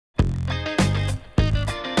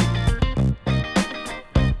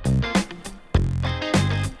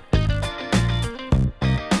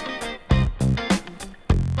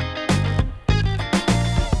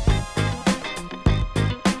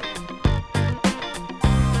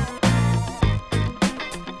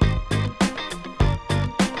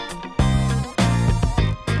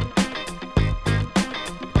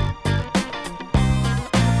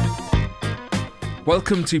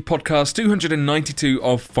Welcome to podcast 292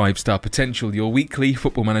 of 5 Star Potential, your weekly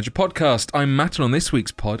Football Manager podcast. I'm Matt, and on this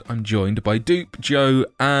week's pod, I'm joined by Dupe, Joe,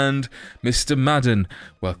 and Mr. Madden.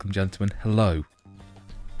 Welcome, gentlemen. Hello.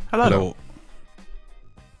 Hello.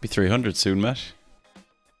 Be 300 soon, Matt.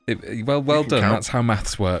 Well done. Count. That's how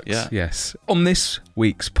maths works. Yeah. Yes. On this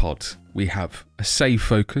week's pod, we have a save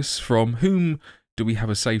focus. From whom do we have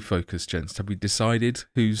a save focus, gents? Have we decided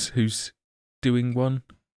who's doing one?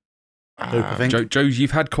 Dupe, I think. Joe,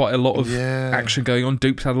 you've had quite a lot of action going on.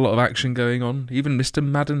 Dupe's had a lot of action going on. Even Mr.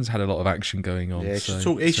 Madden's had a lot of action going on. Yeah,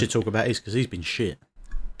 he should talk about his because he's been shit.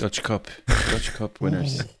 Dutch Cup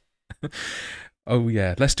winners. Oh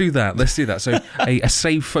yeah, let's do that. So a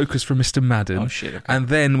save focus from Mr. Madden. Oh shit. Okay. And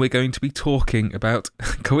then we're going to be talking about,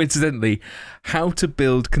 coincidentally, how to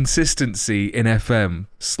build consistency in FM,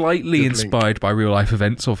 slightly inspired by real life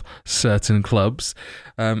events of certain clubs,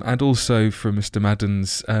 and also from Mr.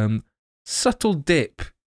 Madden's subtle dip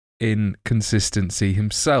in consistency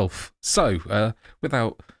himself. So,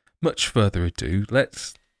 without much further ado,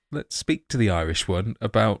 let's speak to the Irish one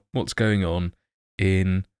about what's going on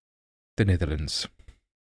in the Netherlands.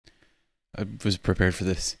 I was prepared for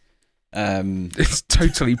this. It's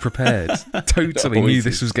totally prepared. Totally knew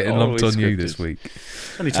this was getting lumped on you this week.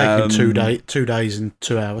 It's only taken 2 days and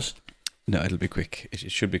 2 hours. No, it'll be quick.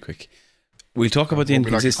 It should be quick. We'll talk about the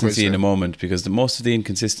inconsistency in a moment, because most of the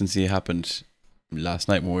inconsistency happened last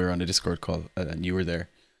night when we were on a Discord call and you were there.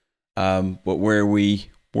 But where we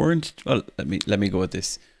weren't, well, let me go with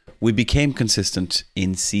this. We became consistent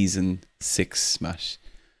in season 6, Matt.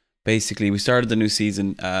 Basically, we started the new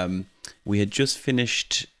season. We had just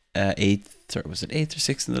finished 8th, or was it 8th or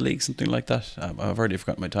 6th in the league, something like that. I've already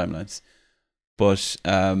forgotten my timelines. But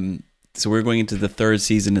so we're going into the third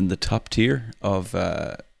season in the top tier of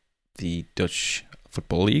the Dutch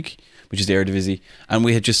Football League, which is the Eredivisie, and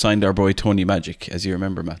we had just signed our boy Tony Magic, as you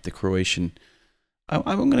remember, Matt, the Croatian. I'm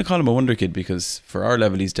going to call him a wonder kid, because for our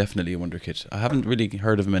level he's definitely a wonder kid. I haven't really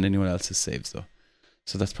heard of him in anyone else's saves though,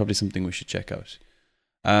 so that's probably something we should check out.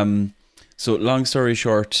 So long story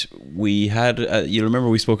short, we had you remember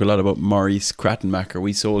we spoke a lot about Maurice Krattenbacher.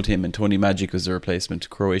 We sold him, and Tony Magic was the replacement,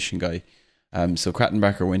 Croatian guy. So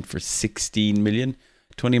Krattenbacher went for 16 million.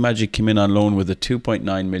 Tony Magic came in on loan with a 2.9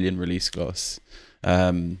 million release clause,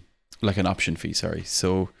 like an option fee, sorry.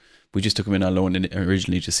 So we just took him in on loan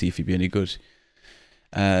originally to see if he'd be any good.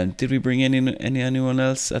 Did we bring in anyone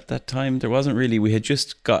else at that time? There wasn't really. We had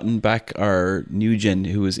just gotten back our new gen,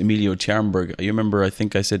 who was Emilio Tjernberg. You remember, I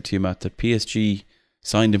think I said to you, Matt, that PSG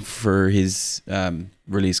signed him for his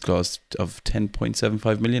release clause of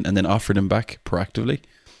 10.75 million and then offered him back proactively.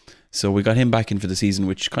 So we got him back in for the season,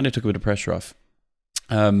 which kind of took a bit of pressure off.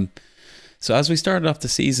 So as we started off the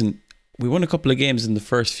season, we won a couple of games in the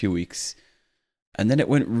first few weeks, and then it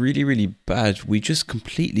went really, really bad. We just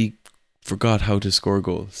completely forgot how to score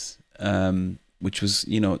goals, which was,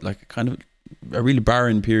 like kind of a really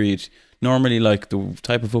barren period. Normally, like the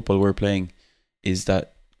type of football we're playing is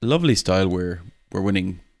that lovely style where we're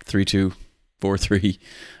winning 3-2, 4-3,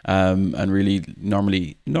 and really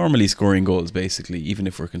normally scoring goals, basically. Even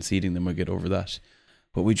if we're conceding them, we get over that.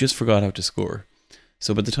 But we just forgot how to score.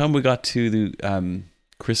 So by the time we got to the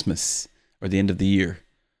Christmas or the end of the year,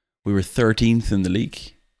 we were 13th in the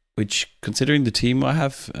league, which, considering the team I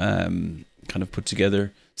have, kind of put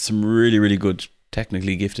together some really, really good,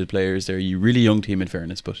 technically gifted players there. A really young team, in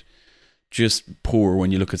fairness, but just poor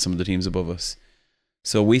when you look at some of the teams above us.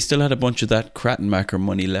 So we still had a bunch of that Krattenbacher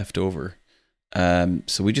money left over.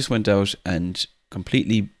 So we just went out and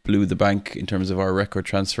completely blew the bank in terms of our record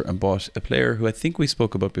transfer and bought a player who I think we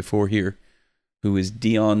spoke about before here, who is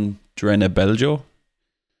Dion Drena-Beljo,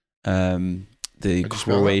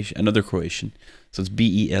 another Croatian. So it's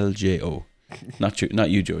Beljo. Not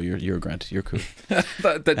you, Joe. You're Grant. You're cool.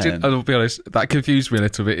 I'll be honest, that confused me a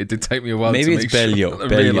little bit. It did take me a while. Maybe to it's make Beljo. Sure I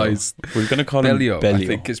realised we're going to call him Beljo. I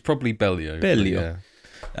think it's probably Beljo.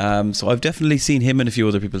 Yeah. So I've definitely seen him and a few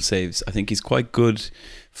other people's saves. I think he's quite good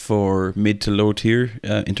for mid to low tier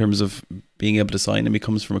in terms of being able to sign him. He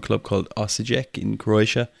comes from a club called Osijek in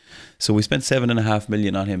Croatia. So we spent 7.5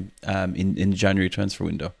 million on him in the January transfer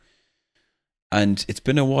window. And it's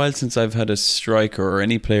been a while since I've had a striker or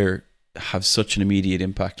any player have such an immediate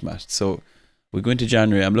impact, Matt. So we go into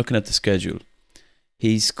January. I'm looking at the schedule.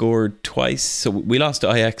 He scored twice. So we lost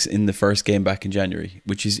to Ajax in the first game back in January,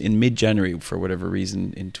 which is in mid-January for whatever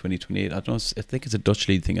reason in 2028. I don't know. I think it's a Dutch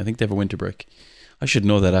league thing. I think they have a winter break. I should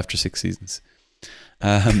know that after 6 seasons.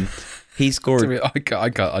 He scored. I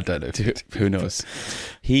don't know. Who knows?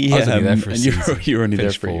 I was only there for a season. You were only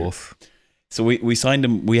there for fourth. So we signed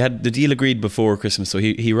him. We had the deal agreed before Christmas. So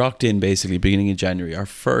he rocked in basically beginning of January. Our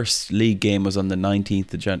first league game was on the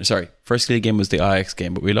 19th of January. Sorry, first league game was the Ajax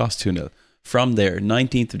game, but we lost 2-0. From there,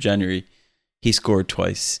 19th of January, he scored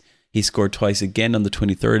twice. He scored twice again on the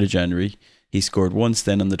 23rd of January. He scored once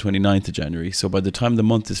then on the 29th of January. So by the time the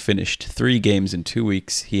month is finished, 3 games in 2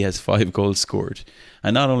 weeks, he has 5 goals scored.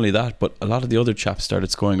 And not only that, but a lot of the other chaps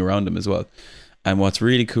started scoring around him as well. And what's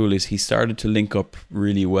really cool is he started to link up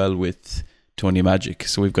really well with Tony Magic.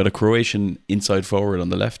 So we've got a Croatian inside forward on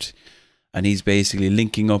the left, and he's basically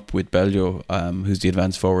linking up with Beljo, who's the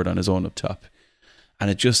advanced forward on his own up top. And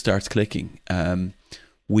it just starts clicking.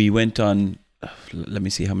 We went on, let me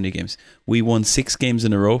see how many games. We won 6 games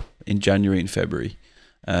in a row in January and February,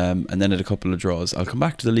 and then had a couple of draws. I'll come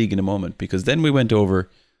back to the league in a moment, because then we went over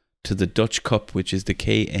to the Dutch Cup, which is the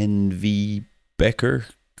KNV Becker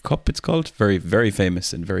Cup, it's called. Very, very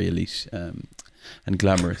famous and very elite and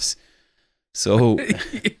glamorous. So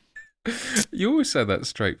you always say that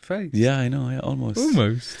straight face. Yeah, I know. Yeah,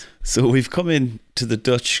 almost. So we've come in to the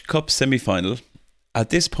Dutch Cup semi-final. At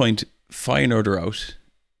this point, Feyenoord are out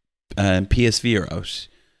and PSV are out.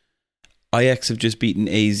 Ajax have just beaten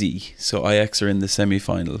AZ, so Ajax are in the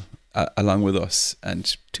semi-final along with us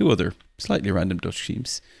and 2 other slightly random Dutch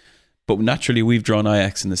teams. But naturally, we've drawn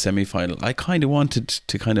Ajax in the semi-final. I kind of wanted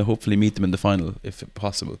to kind of hopefully meet them in the final, if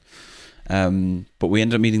possible. But we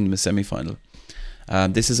ended up meeting them in the semi-final.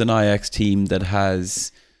 This is an Ajax team that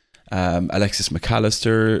has Alexis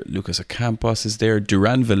McAllister, Lucas Ocampos is there,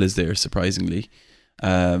 Duranville is there, surprisingly.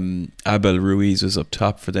 Abel Ruiz was up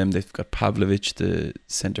top for them. They've got Pavlovic, the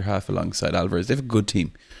centre half, alongside Alvarez. They have a good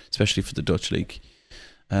team, especially for the Dutch league.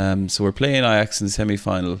 So we're playing Ajax in the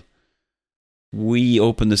semi-final. We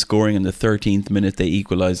opened the scoring in the 13th minute. They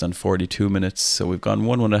equalised on 42 minutes. So we've gone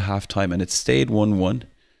 1-1 at half time, and it stayed 1-1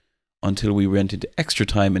 until we went into extra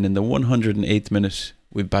time. And in the 108th minute,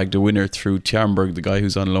 we bagged a winner through Tjarnberg, the guy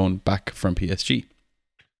who's on loan back from PSG.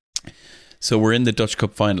 So we're in the Dutch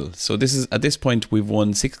Cup final. So this is, at this point, we've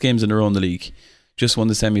won 6 games in a row in the league. Just won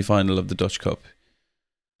the semi-final of the Dutch Cup.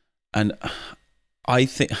 And I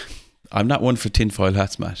think, I'm not one for tinfoil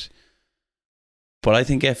hats, Matt, but I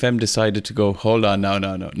think FM decided to go, hold on,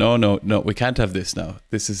 no, we can't have this now.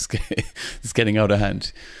 This is it's getting out of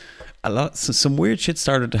hand. Some weird shit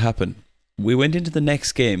started to happen. We went into the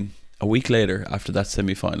next game a week later after that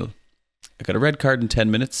semi-final. I got a red card in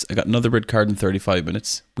 10 minutes. I got another red card in 35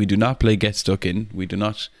 minutes. We do not play get stuck in. We do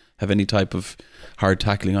not have any type of hard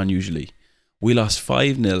tackling on usually. We lost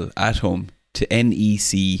 5-0 at home to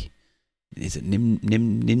NEC. Is it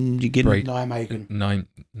Nijmegen? Right. Nijmegen.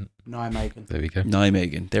 There we go.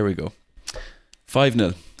 Nijmegen. There we go.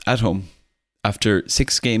 5-0 at home after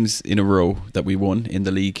 6 games in a row that we won in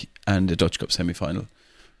the league and the Dutch Cup semi-final.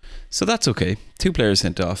 So that's okay. 2 players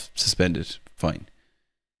sent off, suspended. Fine.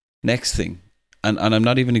 Next thing, and I'm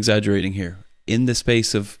not even exaggerating here, in the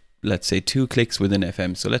space of, let's say, 2 clicks within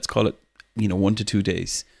FM, so let's call it, 1 to 2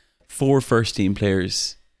 days, 4 first team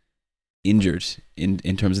players injured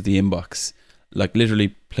in terms of the inbox, like literally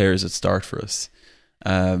players that start for us.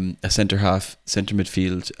 A centre half, centre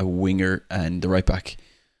midfield, a winger, and the right back,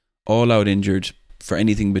 all out injured for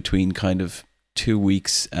anything between kind of 2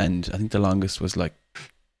 weeks and I think the longest was like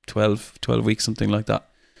 12 weeks, something like that.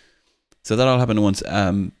 So that all happened at once.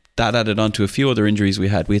 That added on to a few other injuries we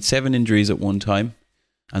had. We had 7 injuries at one time,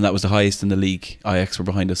 and that was the highest in the league. Ajax were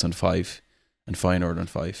behind us on 5 and Feyenoord on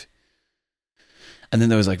 5. And then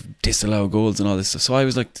there was like disallowed goals and all this stuff. So I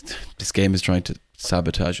was like, this game is trying to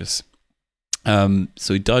sabotage us.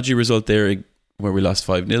 So a dodgy result there where we lost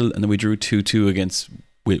 5-0, and then we drew 2-2 against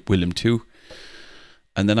Willem II.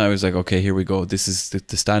 And then I was like, okay, here we go. This is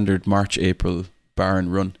the standard March-April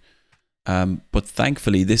barren run. But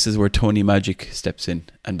thankfully, this is where Tony Magic steps in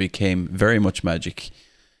and became very much magic.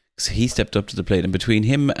 So he stepped up to the plate, and between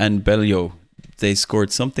him and Beljo, they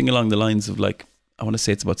scored something along the lines of like, I want to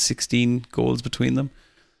say it's about 16 goals between them,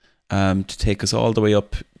 to take us all the way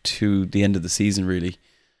up to the end of the season, really.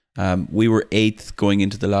 We were 8th going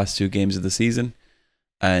into the last 2 games of the season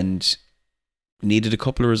and needed a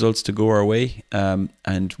couple of results to go our way.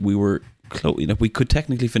 And we were close. We could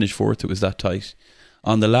technically finish 4th. It was that tight.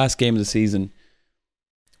 On the last game of the season,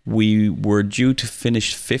 we were due to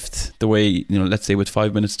finish 5th the way, let's say with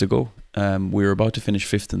 5 minutes to go. We were about to finish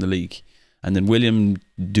 5th in the league. And then Willem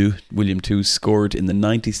II scored in the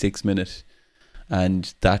 96th minute,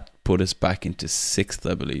 and that put us back into 6th,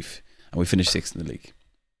 I believe. And we finished 6th in the league.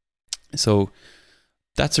 So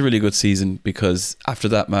that's a really good season, because after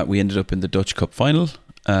that, Matt, we ended up in the Dutch Cup final,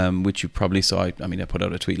 which you probably saw. I put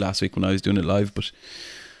out a tweet last week when I was doing it live, but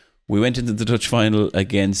we went into the Dutch final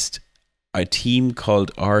against a team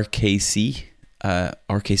called RKC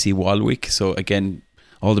Walwick. So again,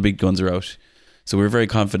 all the big guns are out. So we're very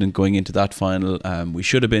confident going into that final. We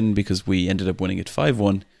should have been, because we ended up winning it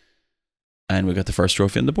 5-1. And we got the first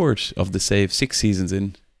trophy on the board of the save 6 seasons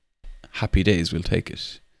in. Happy days, we'll take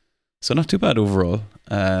it. So not too bad overall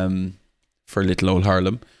for little old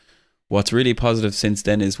Harlem. What's really positive since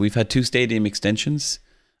then is we've had 2 stadium extensions,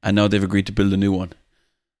 and now they've agreed to build a new one.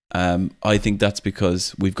 I think that's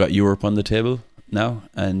because we've got Europe on the table now,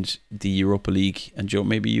 and the Europa League. And Joe,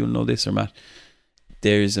 maybe you'll know this, or Matt.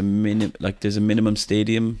 There's a minimum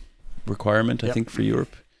stadium requirement, I think, for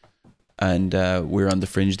Europe, and we're on the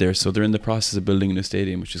fringe there. So they're in the process of building a new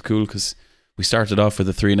stadium, which is cool, because we started off with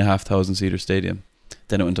a 3,500 seater stadium,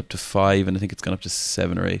 then it went up to 5, and I think it's gone up to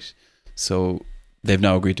 7 or 8. So they've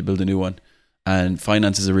now agreed to build a new one, and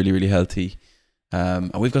finances are really, really healthy.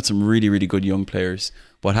 And we've got some really, really good young players.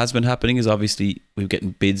 What has been happening is obviously we're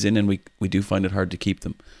getting bids in, and we do find it hard to keep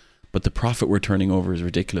them. But the profit we're turning over is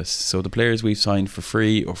ridiculous. So the players we've signed for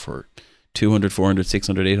free or for 200, 400,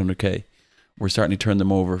 600, 800k, we're starting to turn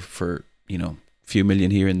them over for, a few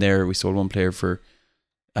million here and there. We sold one player for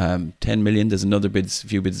 10 million. There's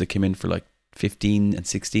few bids that came in for like 15 and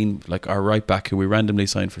 16. Like our right back, who we randomly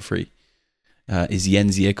signed for free, is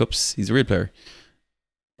Jens Jacobs. He's a real player.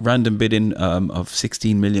 Random bid in of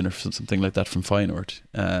 16 million or something like that from Feyenoord.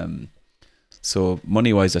 So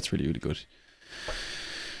money wise, that's really, really good.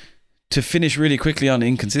 To finish really quickly on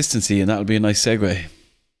inconsistency, and that'll be a nice segue.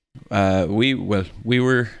 We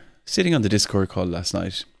were sitting on the Discord call last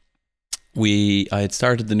night. I had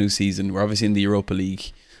started the new season. We're obviously in the Europa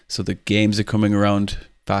League, so the games are coming around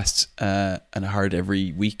fast and hard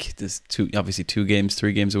every week. There's 2 games,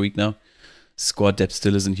 3 games a week now. Squad depth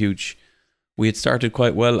still isn't huge. We had started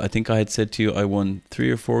quite well. I think I had said to you I won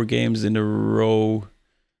 3 or 4 games in a row.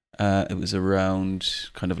 It was around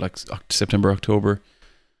kind of like September, October.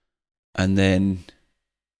 And then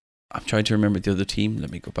I'm trying to remember the other team.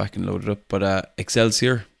 Let me go back and load it up. But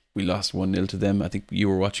Excelsior, we lost 1-0 to them. I think you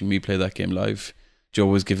were watching me play that game live. Joe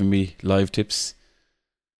was giving me live tips.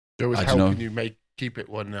 Joe was helping you keep it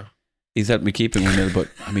 1-0. He's helped me keep it 1-0, but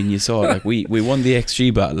I mean, you saw like we won the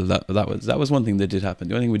XG battle. That was one thing that did happen.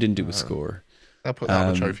 The only thing we didn't do was score. I'll put that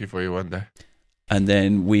on a trophy for you one day. And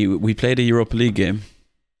then we played a Europa League game.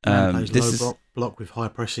 This low block with high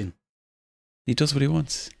pressing. He does what he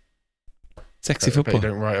wants. Sexy football. But you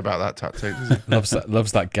don't write about that tactic, does he?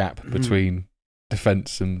 loves that gap between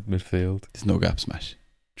defence and midfield. There's no gaps, Matt.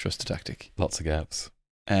 Trust the tactic. Lots of gaps.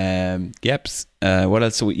 Gaps. What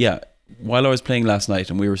else? So while I was playing last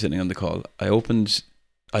night and we were sitting on the call, I opened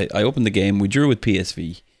the game. We drew with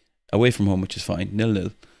PSV away from home, which is fine,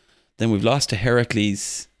 0-0. Then we've lost to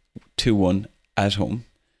Heracles 2-1 at home.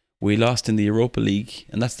 We lost in the Europa League,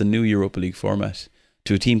 and that's the new Europa League format,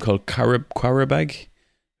 to a team called Qarabag,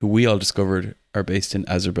 who we all discovered are based in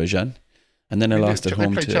Azerbaijan. And then I lost at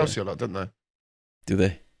home to... They play Chelsea a lot, don't they? Do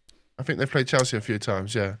they? I think they've played Chelsea a few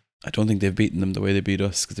times, yeah. I don't think they've beaten them the way they beat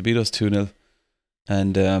us, because they beat us 2-0.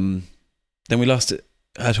 And then we lost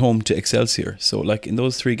at home to Excelsior. So like in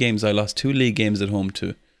those 3 games, I lost 2 league games at home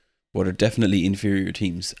to what are definitely inferior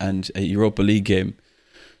teams, and a Europa League game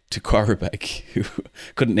to Qarabag, who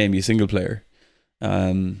couldn't name you a single player.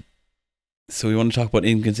 So we want to talk about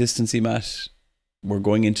inconsistency, Matt. We're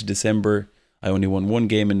going into December. I only won 1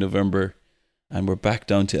 game in November, and we're back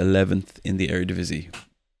down to 11th in the Eredivisie.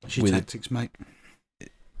 That's your tactics, mate.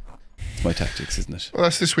 It's my tactics, isn't it? Well,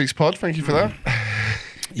 that's this week's pod. Thank you for that.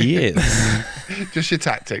 Yes. Just your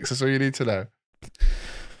tactics. That's all you need to know.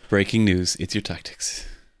 Breaking news. It's your tactics.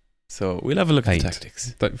 So we'll have a look at the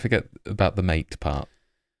tactics. Don't forget about the mate part.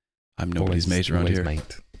 I'm nobody's mate around here.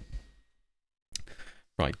 Mate.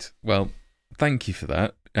 Right. Well, thank you for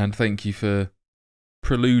that, and thank you for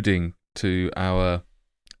preluding to our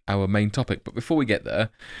main topic. But before we get there,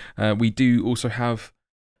 we do also have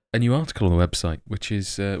a new article on the website, which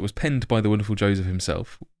is was penned by the wonderful Joseph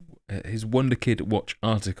himself. His Wonder Kid Watch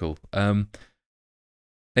article. A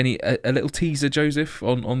little teaser, Joseph,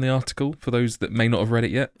 on the article for those that may not have read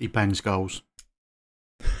it yet. He bangs goals.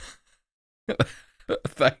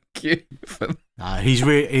 Thank you. He's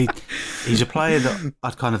a player that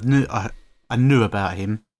I kind of knew. I knew about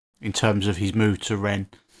him in terms of his move to Rennes,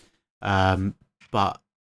 but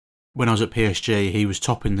when I was at PSG, he was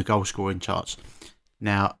topping the goal scoring charts.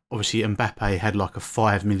 Now, obviously, Mbappe had like a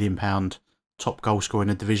 £5 million top goal scorer in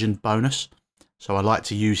a division bonus, so I like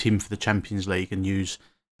to use him for the Champions League and use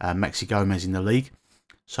Maxi Gomez in the league.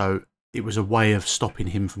 So it was a way of stopping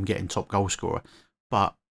him from getting top goal scorer.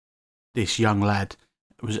 But this young lad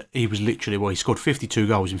he scored 52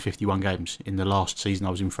 goals in 51 games in the last season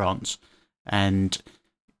I was in France, and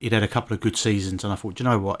he'd had a couple of good seasons, and I thought, do you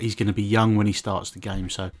know what? He's going to be young when he starts the game,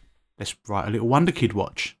 so let's write a little Wonder Kid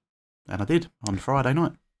watch. And I did on Friday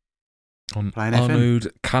night. On Playing Arnaud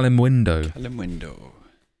Calimwindo.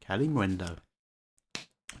 Calimwindo.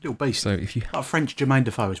 Little beast. So if you Like French Jermaine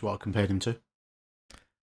Defoe is what I compared him to.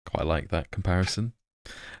 quite like that comparison.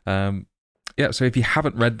 So if you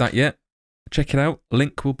haven't read that yet, check it out.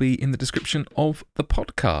 Link will be in the description of the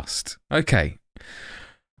podcast. Okay.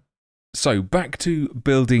 So back to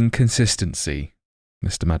building consistency.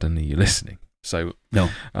 Mr. Madden, are you listening? So No.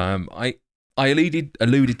 I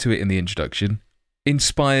alluded to it in the introduction.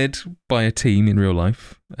 Inspired by a team in real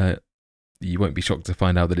life. You won't be shocked to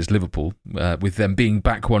find out that it's Liverpool, with them being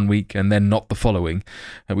back one week and then not the following.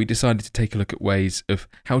 We decided to take a look at ways of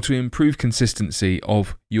how to improve consistency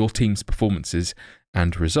of your team's performances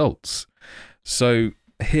and results. So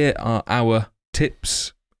here are our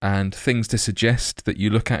tips and things to suggest that you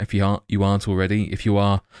look at if you aren't already. If you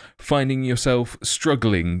are finding yourself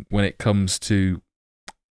struggling when it comes to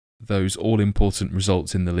those all-important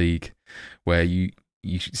results in the league, where you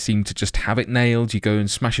seem to just have it nailed. You go and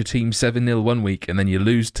smash a team 7-0 one week and then you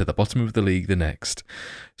lose to the bottom of the league the next.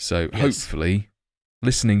 So hopefully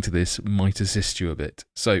listening to this might assist you a bit.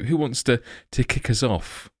 So who wants to kick us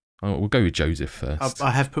off? We'll go with Joseph first.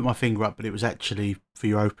 I have put my finger up, but it was actually for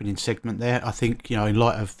your opening segment there. I think, in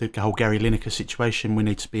light of the whole Gary Lineker situation, we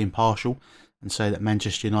need to be impartial and say that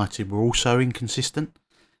Manchester United were also inconsistent,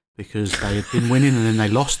 because they had been winning and then they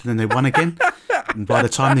lost and then they won again. And by the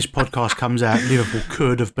time this podcast comes out, Liverpool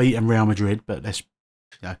could have beaten Real Madrid, but it's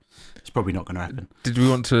probably not going to happen. Did we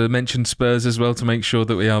want to mention Spurs as well to make sure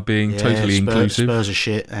that we are being totally inclusive? Spurs are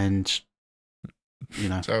shit, and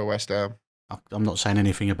So West Ham. I'm not saying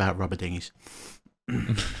anything about rubber dinghies.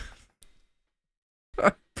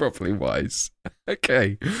 Probably wise.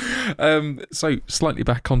 Okay. So slightly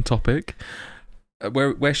back on topic.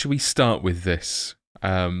 Where should we start with this?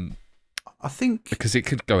 I think, because it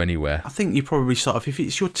could go anywhere. I think you probably start off, if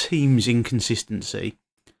it's your team's inconsistency,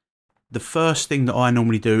 the first thing that I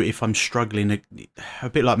normally do if I'm struggling, a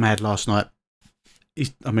bit like Mad last night,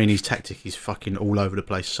 his tactic is fucking all over the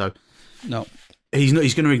place. So No. he's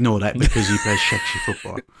going to ignore that because he plays sexy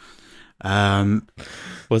football.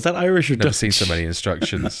 Was that Irish or Never Dutch? seen so many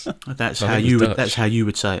instructions. That's I how think it was Dutch. That's how you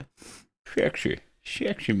would say it.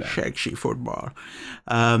 Sexy man. Sexy football.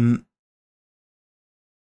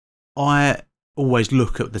 I always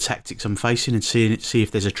look at the tactics I'm facing and see if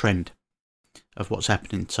there's a trend of what's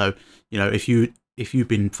happening. So, if you've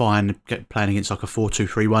been fine playing against like a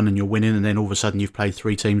 4-2-3-1 and you're winning, and then all of a sudden you've played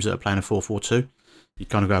three teams that are playing a 4-4-2, you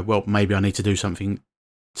kind of go, well, maybe I need to do something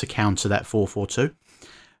to counter that 4-4-2.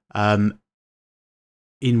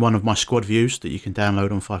 In one of my squad views that you can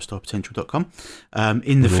download on 5starpotential.com,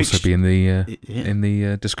 in the Will also be in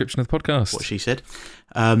the description of the podcast. What she said.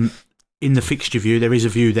 In the fixture view, there is a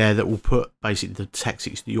view there that will put basically the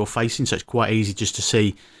tactics that you're facing, so it's quite easy just to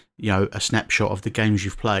see, a snapshot of the games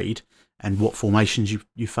you've played and what formations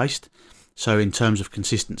you faced. So in terms of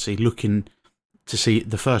consistency, looking to see,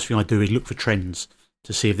 the first thing I do is look for trends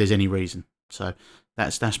to see if there's any reason. So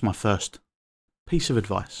that's my first piece of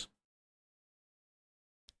advice.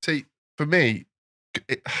 See, for me,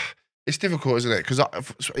 it's difficult, isn't it? Because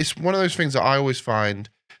it's one of those things that I always find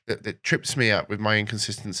that trips me up with my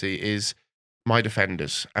inconsistency is my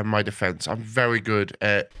defenders and my defense. I'm very good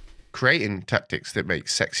at creating tactics that make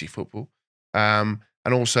sexy football, and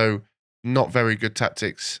also not very good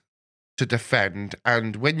tactics to defend.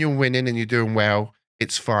 And when you're winning and you're doing well,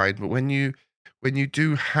 it's fine. But when you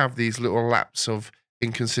do have these little laps of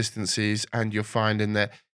inconsistencies and you're finding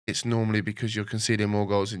that it's normally because you're conceding more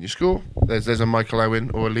goals than you score. There's a Michael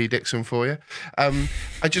Owen or a Lee Dixon for you.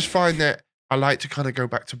 I just find that I like to kind of go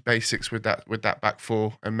back to basics with that back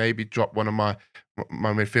four and maybe drop one of my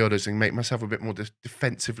midfielders and make myself a bit more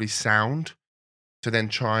defensively sound, to then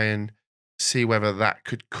try and see whether that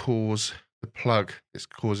could cause the plug that's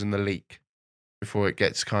causing the leak before it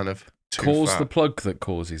gets kind of too far. The plug that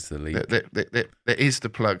causes the leak. There is the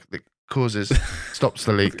plug that stops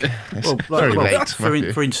the leak. Very late.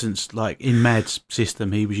 For instance, like in Mad's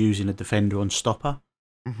system, he was using a defender on stopper.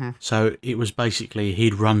 Mm-hmm. So it was basically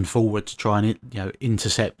he'd run forward to try and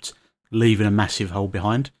intercept, leaving a massive hole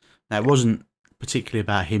behind. Now, it wasn't particularly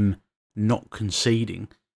about him not conceding,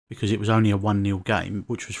 because it was only a 1-0 game,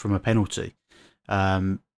 which was from a penalty.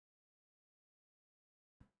 So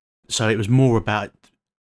it was more about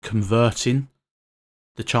converting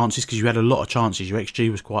the chances, because you had a lot of chances. Your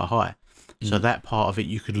XG was quite high. So that part of it,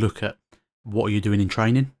 you could look at what are you doing in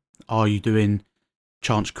training? Are you doing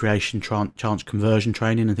chance creation, chance conversion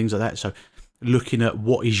training and things like that? So looking at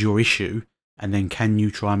what is your issue, and then can you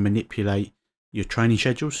try and manipulate your training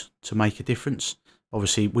schedules to make a difference.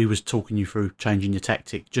 Obviously, we was talking you through changing your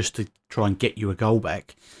tactic just to try and get you a goal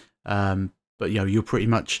back. But you're pretty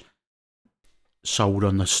much sold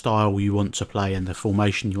on the style you want to play and the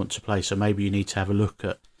formation you want to play. So maybe you need to have a look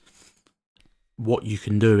at what you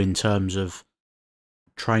can do in terms of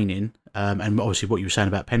training, and obviously what you were saying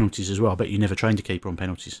about penalties as well. But you never trained a keeper on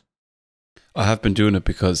penalties. I have been doing it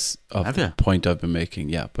because of the point I've been making.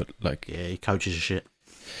 Yeah, but your coaches are shit.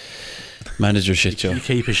 Manager shit, Joe. Your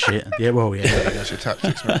keeper's shit. Yeah, well, yeah. That's your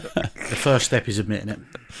tactics, man. The first step is admitting it.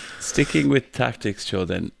 Sticking with tactics, Joe.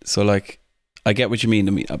 Then, so I get what you mean.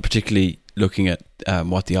 I mean, particularly looking at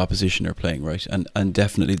what the opposition are playing, right? And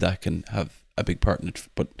definitely that can have a big part in it.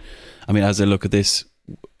 But I mean, as I look at this,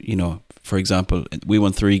 for example, we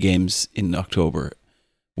won 3 games in October.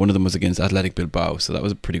 One of them was against Athletic Bilbao, so that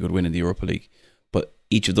was a pretty good win in the Europa League. But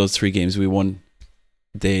each of those 3 games we won,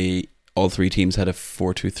 all 3 teams had a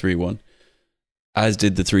 4-2-3-1, as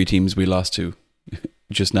did the 3 teams we lost to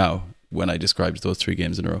just now when I described those 3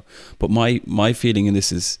 games in a row. But my feeling in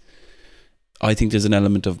this is, I think there's an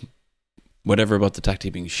element of whatever about the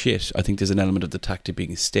tactic being shit. I think there's an element of the tactic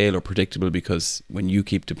being stale or predictable, because when you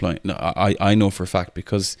keep deploying, I know for a fact,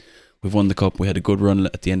 because we've won the cup, we had a good run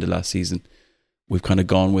at the end of last season. We've kind of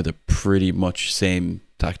gone with a pretty much same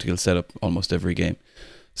tactical setup almost every game.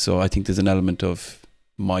 So I think there's an element of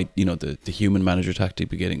the human manager tactic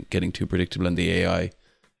be getting too predictable, and the AI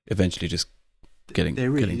eventually just getting to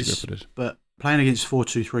grip with it. But playing against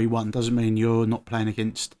 4-2-3-1 doesn't mean you're not playing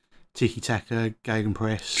against tiki-taka,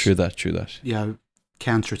 gegenpress. True that.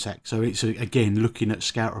 Counter-attack. So it's, again, looking at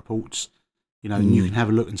scout reports, and you can have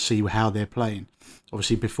a look and see how they're playing.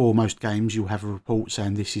 Obviously, before most games, you'll have a report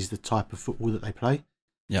saying this is the type of football that they play.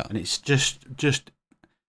 Yeah. And it's just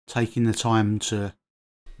taking the time to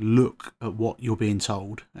look at what you're being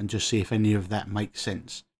told and just see if any of that makes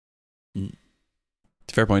sense. It's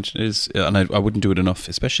a fair point. It is, and I wouldn't do it enough,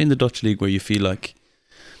 especially in the Dutch league, where you feel like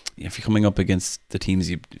if you're coming up against the teams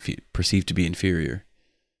you perceive to be inferior,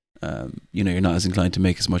 you're not as inclined to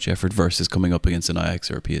make as much effort versus coming up against an Ajax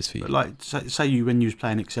or a PSV. But say when you was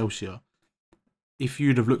playing Excelsior, if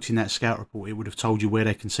you'd have looked in that scout report, it would have told you where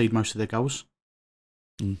they concede most of their goals.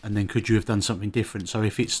 And then could you have done something different? So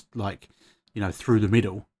if it's through the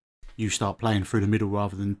middle, you start playing through the middle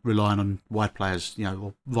rather than relying on wide players,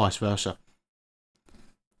 or vice versa.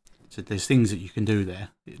 So there's things that you can do there.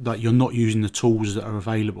 Like, you're not using the tools that are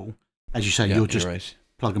available. As you say, you're just right.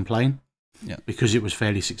 plug and playing. Yeah. Because it was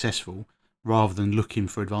fairly successful, rather than looking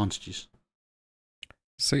for advantages.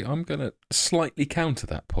 See, I'm going to slightly counter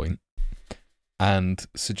that point and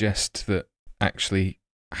suggest that actually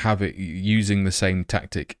using the same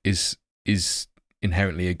tactic is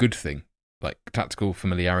inherently a good thing. Like, tactical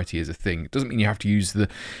familiarity is a thing. It doesn't mean you have to use the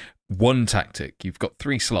one tactic. You've got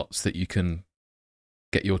 3 slots that you can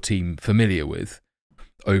get your team familiar with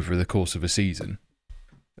over the course of a season.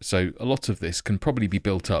 So a lot of this can probably be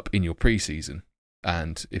built up in your pre-season.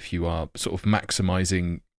 And if you are sort of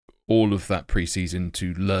maximising all of that pre-season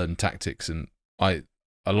to learn tactics, and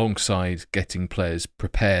alongside getting players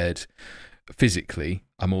prepared physically,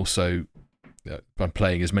 I'm also I'm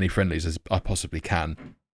playing as many friendlies as I possibly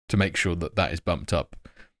can to make sure that is bumped up.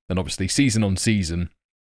 And obviously, season on season,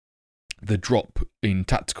 the drop in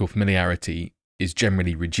tactical familiarity is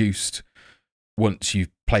generally reduced once you've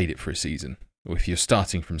played it for a season. Or if you're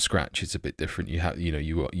starting from scratch, it's a bit different.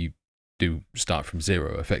 You do start from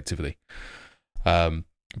 0 effectively. But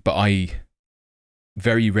I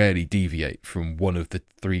very rarely deviate from one of the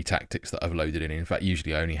 3 tactics that I've loaded in. In fact,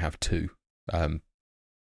 usually I only have 2, at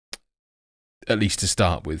least to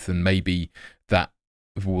start with, and maybe that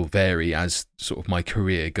will vary as sort of my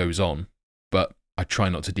career goes on. But I try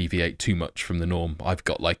not to deviate too much from the norm. I've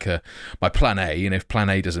got my plan A, and if plan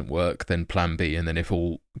A doesn't work, then plan B, and then if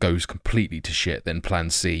all goes completely to shit, then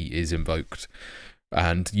plan C is invoked.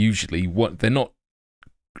 And usually they're not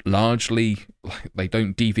largely, they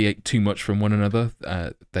don't deviate too much from one another.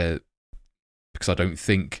 Because I don't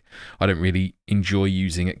really enjoy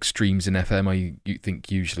using extremes in FM. I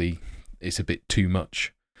think usually it's a bit too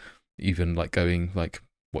much. Even going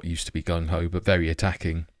what used to be gung ho, but very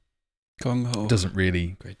attacking. Gung ho doesn't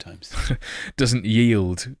really great times. Doesn't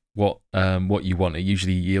yield what you want. It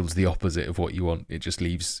usually yields the opposite of what you want. It just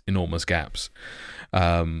leaves enormous gaps.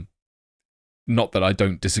 Not that I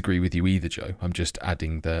don't disagree with you either, Joe. I'm just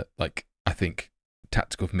adding that I think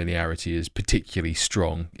tactical familiarity is particularly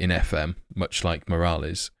strong in FM, much like morale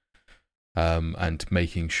is, and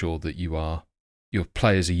making sure that your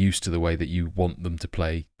players are used to the way that you want them to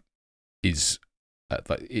play is.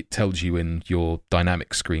 It tells you in your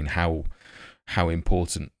dynamic screen how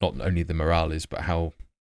important not only the morale is, but how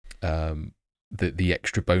the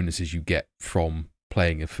extra bonuses you get from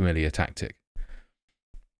playing a familiar tactic.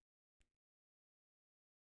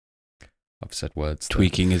 I've said words.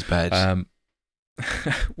 Tweaking is bad.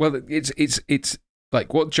 Well, it's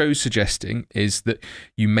like what Joe's suggesting is that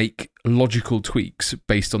you make logical tweaks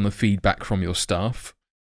based on the feedback from your staff.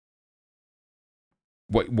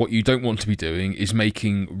 What you don't want to be doing is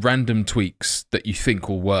making random tweaks that you think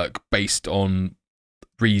will work based on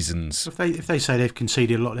reasons. If they say they've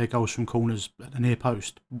conceded a lot of their goals from corners at the near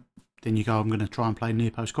post, then you go, I'm going to try and play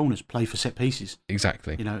near post corners, play for set pieces.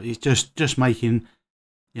 Exactly. It's just making,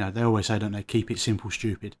 they always say, don't they, keep it simple,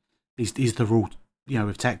 stupid. Is the rule,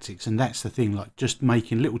 with tactics, and that's the thing, like just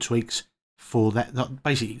making little tweaks for that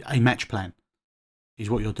basically a match plan is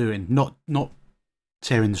what you're doing, not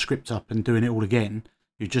tearing the script up and doing it all again.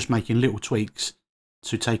 You're just making little tweaks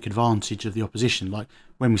to take advantage of the opposition. Like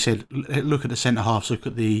when we said, look at the centre halves, look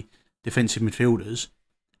at the defensive midfielders,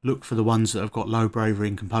 look for the ones that have got low bravery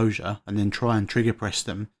and composure, and then try and trigger press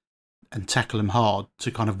them and tackle them hard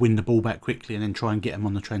to kind of win the ball back quickly, and then try and get them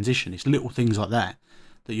on the transition. It's little things like that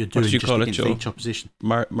you're doing just against each opposition.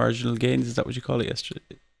 Marginal gains, is that what you call it yesterday?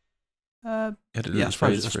 I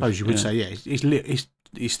suppose you would say,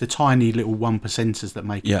 it's the tiny little 1%ers that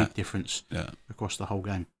make a big difference across the whole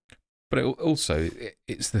game. But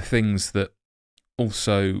it's the things that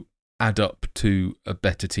also add up to a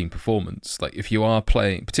better team performance. Like if you are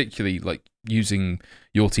playing, particularly like using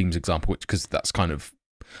your team's example, because that's kind of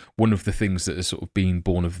one of the things that has sort of been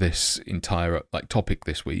born of this entire topic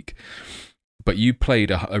this week. But you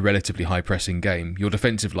played a relatively high pressing game. Your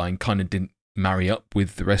defensive line kind of didn't marry up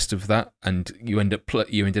with the rest of that, and you ended up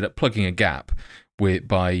plugging a gap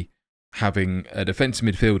by having a defensive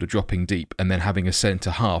midfielder dropping deep and then having a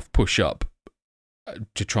centre half push up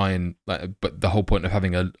to try and. But the whole point of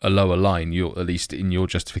having a lower line, at least in your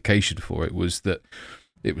justification for it, was that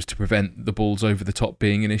it was to prevent the balls over the top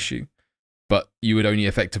being an issue. But you would only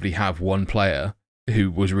effectively have one player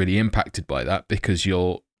who was really impacted by that, because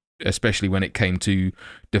especially when it came to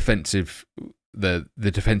defensive. The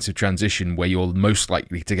defensive transition, where you're most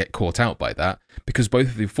likely to get caught out by that, because both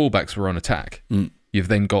of the fullbacks were on attack. You've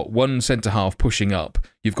then got one centre half pushing up.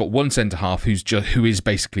 You've got one centre half who is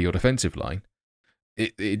basically your defensive line.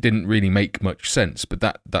 It didn't really make much sense, but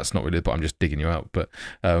that's not really the point. I'm just digging you out, but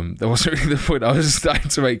that wasn't really the point I was starting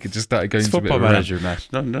to make. It just started going. It's football manager, Matt.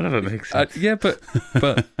 No, that makes sense.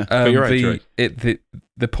 But you're right.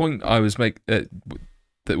 The point I was that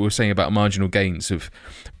we were saying about marginal gains of.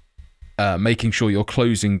 Making sure you're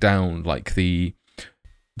closing down like the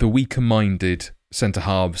weaker-minded centre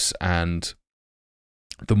halves and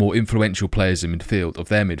the more influential players in midfield of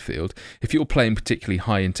their midfield. If you're playing particularly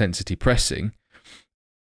high-intensity pressing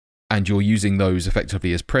and you're using those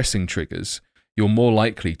effectively as pressing triggers, you're more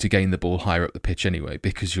likely to gain the ball higher up the pitch anyway,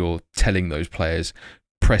 because you're telling those players,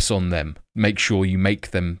 press on them, make sure you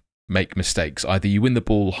make them make mistakes. Either you win the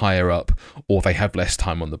ball higher up or they have less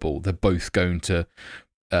time on the ball. They're both going to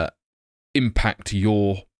impact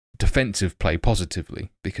your defensive play positively,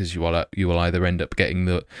 because you will either end up getting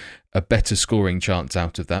a better scoring chance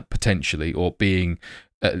out of that potentially, or being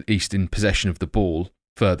at least in possession of the ball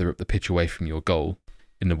further up the pitch away from your goal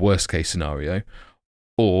in the worst case scenario,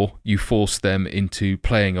 or you force them into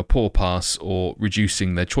playing a poor pass or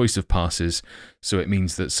reducing their choice of passes, so it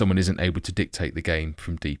means that someone isn't able to dictate the game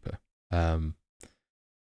from deeper. Loads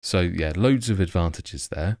of advantages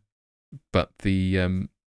there, but the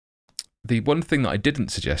one thing that I didn't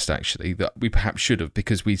suggest, actually, that we perhaps should have,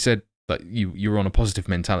 because we said that you're on a positive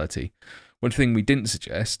mentality. One thing we didn't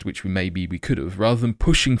suggest, which we could have, rather than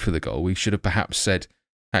pushing for the goal, we should have perhaps said,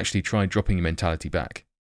 actually try dropping your mentality back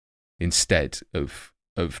instead of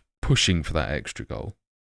pushing for that extra goal.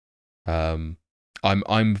 I'm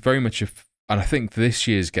very much and I think this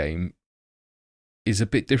year's game is a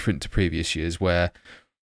bit different to previous years, where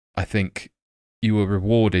I think you were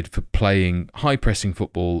rewarded for playing high pressing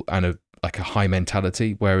football and a high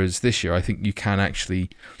mentality, whereas this year I think you can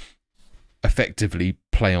actually effectively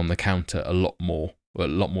play on the counter a lot more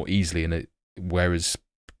easily, whereas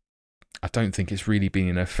I don't think it's really been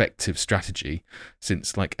an effective strategy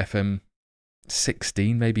since FM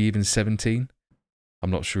 16, maybe even 17.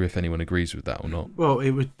 I'm not sure if anyone agrees with that or not. Well,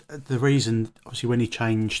 it would the reason, obviously, when he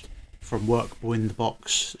changed from work ball in the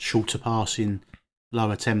box, shorter passing,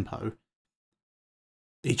 lower tempo,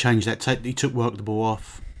 he changed that. He took work ball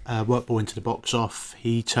into the box off.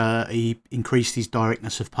 He increased his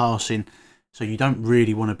directness of passing, so you don't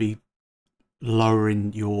really want to be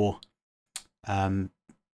lowering your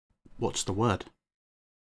what's the word?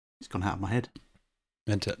 It's gone out of my head.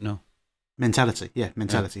 Mentality.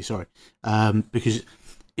 Sorry, because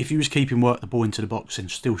if you was keeping the ball into the box and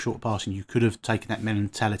still short passing, you could have taken that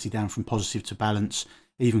mentality down from positive to balance,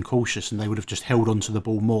 even cautious, and they would have just held onto the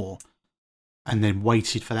ball more and then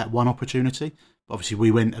waited for that one opportunity. But obviously, we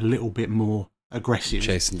went a little bit more aggressive,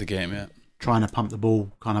 chasing the game, yeah, trying to pump the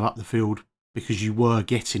ball kind of up the field because you were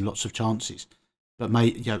getting lots of chances. But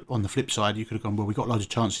on the flip side, you could have gone, well, we got loads of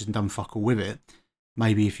chances and done fuck all with it.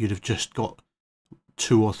 Maybe if you'd have just got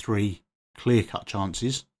 2 or 3 clear-cut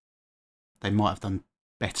chances, they might have done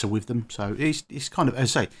better with them. So it's kind of,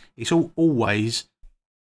 as I say, it's always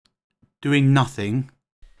doing nothing,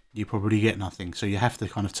 you probably get nothing. So you have to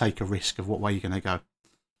kind of take a risk of what way you're going to go.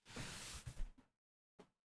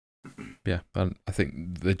 Yeah, and I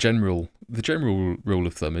think the general rule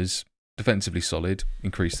of thumb is defensively solid,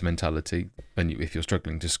 increase the mentality, and if you're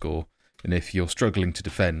struggling to score, and if you're struggling to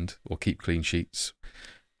defend or keep clean sheets,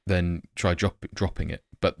 then try dropping it.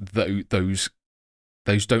 But those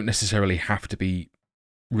don't necessarily have to be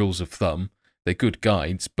rules of thumb. They're good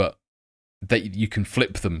guides, but you can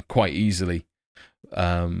flip them quite easily,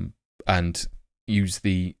 and use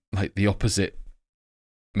the opposite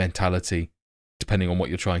mentality depending on what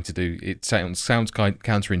you're trying to do. It sounds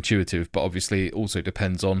counterintuitive, but obviously it also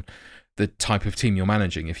depends on the type of team you're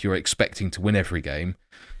managing. If you're expecting to win every game,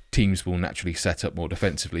 teams will naturally set up more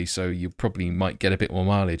defensively, so you probably might get a bit more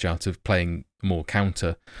mileage out of playing more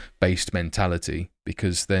counter-based mentality,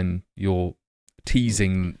 because then you're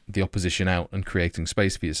teasing the opposition out and creating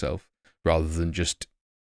space for yourself, rather than just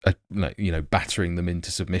battering them into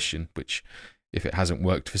submission, which, if it hasn't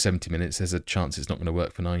worked for 70 minutes, there's a chance it's not going to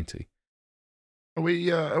work for 90. Are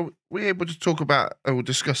we able to talk about or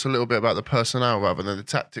discuss a little bit about the personnel rather than the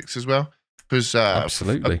tactics as well? Because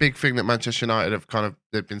absolutely, a big thing that Manchester United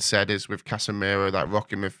they've been said is with Casemiro, that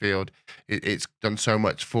rock in midfield, it's done so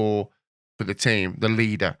much for the team, the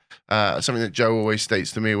leader. Something that Joe always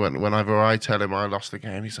states to me whenever I tell him I lost the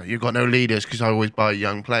game, he's like, "You've got no leaders," because I always buy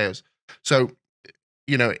young players. So,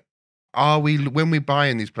 when we buy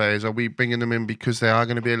in these players, are we bringing them in because they are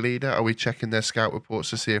going to be a leader? Are we checking their scout reports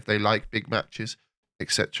to see if they like big matches,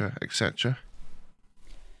 etc., etc.?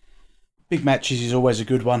 Big matches is always a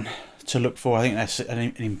good one to look for. I think that's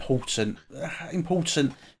an important.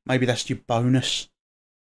 Maybe that's your bonus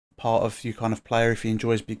part of your kind of player if he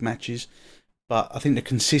enjoys big matches. But I think the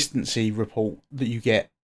consistency report that you get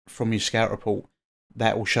from your scout report,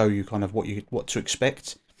 that will show you kind of what to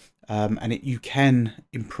expect. And you can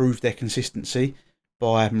improve their consistency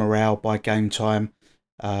by morale, by game time.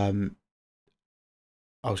 I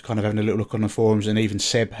was kind of having a little look on the forums, and even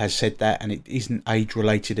Seb has said that, and it isn't age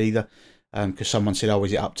related either, because someone said, "Oh,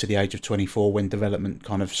 is it up to the age of 24 when development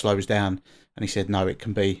kind of slows down?" And he said, "No, it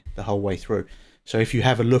can be the whole way through." So if you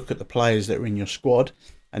have a look at the players that are in your squad,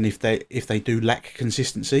 and if they do lack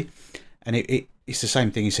consistency, and it's the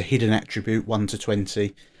same thing, it's a hidden attribute, 1 to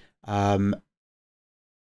 20.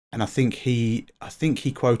 And I think he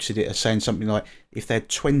quoted it as saying something like, if they're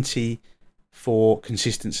 20 for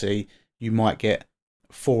consistency, you might get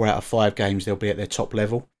 4 out of 5 games they'll be at their top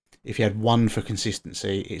level. If you had 1 for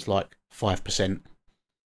consistency, it's like 5%.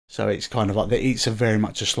 So it's kind of like it's very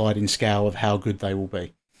much a sliding scale of how good they will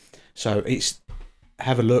be. So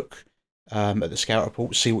have a look at the scout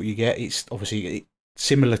report, see what you get. It's obviously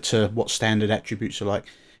similar to what standard attributes are like.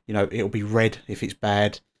 It'll be red if it's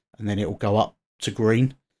bad, and then it'll go up to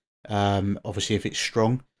green. Obviously if it's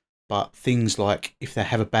strong, but things like if they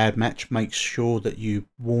have a bad match, make sure that you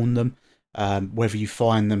warn them. Whether you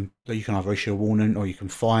fine them, that you can either issue a warning or you can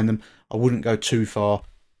fine them. I wouldn't go too far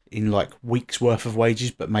in like weeks worth of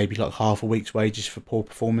wages, but maybe like half a week's wages for poor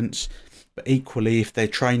performance. But equally, if they're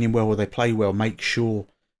training well or they play well, make sure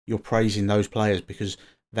you're praising those players, because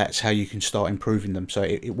that's how you can start improving them. So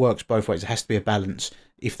it works both ways. It has to be a balance.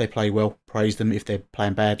 If they play well, praise them. If they're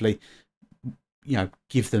playing badly,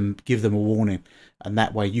 give them a warning, and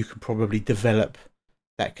that way you can probably develop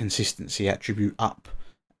that consistency attribute up,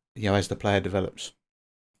 as the player develops.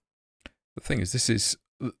 The thing is,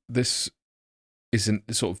 this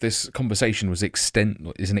conversation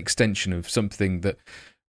is an extension of something that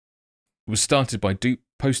was started by Dupe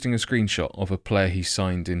posting a screenshot of a player he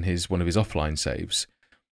signed in one of his offline saves,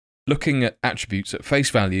 looking at attributes at face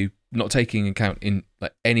value, not taking account in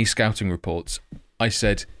any scouting reports. I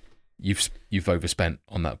said, You've overspent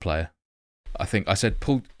on that player. I think I said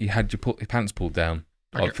you had your pants pulled down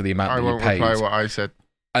for the amount that you paid. I won't reply what I said.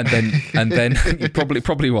 And then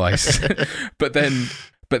probably wise. But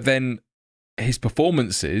then his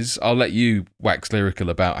performances, I'll let you wax lyrical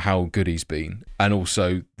about how good he's been, and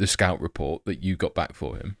also the scout report that you got back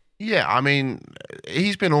for him. Yeah, I mean,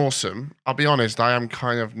 he's been awesome. I'll be honest, I am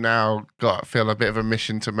kind of now feel a bit of a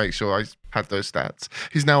mission to make sure I had those stats.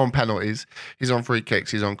 He's now on penalties, he's on free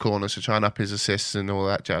kicks, he's on corners to try and up his assists and all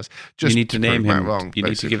that jazz. Just you need to name him. Wrong, you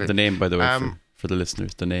basically. Need to give the name, by the way, for the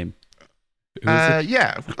listeners, the name. Who is it?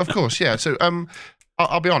 Yeah, of course, yeah. So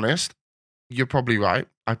I'll be honest, you're probably right.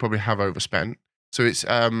 I probably have overspent. So it's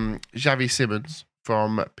Xavi Simons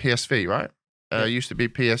from PSV, right? Used to be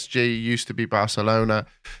PSG, used to be Barcelona.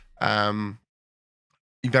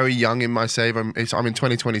 Very young in my save. I'm in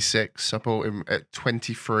 2026. I bought him at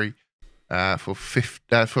 23 for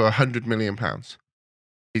 £100 million.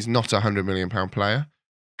 He's not a £100 million player.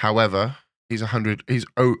 However, he's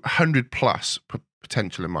 100 plus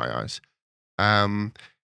potential in my eyes.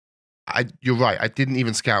 You're right. I didn't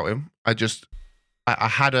even scout him. I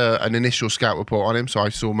had an initial scout report on him, so I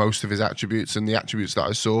saw most of his attributes, and the attributes that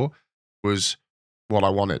I saw was what I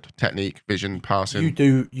wanted: technique, vision, passing.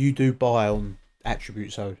 You do buy on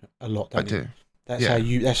attributes a lot, don't you? I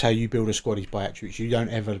do. That's how you build a squad, is by attributes. You don't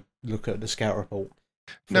ever look at the scout report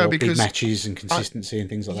for because big matches and consistency and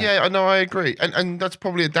things like that. Yeah, I know, I agree, and that's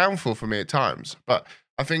probably a downfall for me at times. But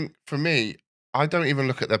I think for me, I don't even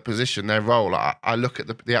look at their position, their role. I look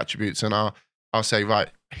at the attributes, and I'll say, right,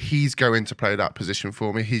 he's going to play that position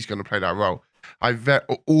for me. He's going to play that role.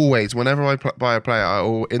 Always, whenever I buy a player,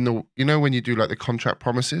 when you do like the contract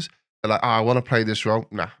promises, they're like, I want to play this role.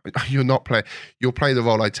 Nah, you're not play. You'll play the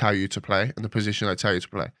role I tell you to play and the position I tell you to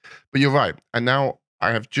play. But you're right. And now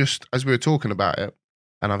I have just, as we were talking about it,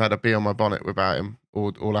 and I've had a bee on my bonnet about him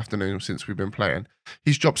all afternoon since we've been playing.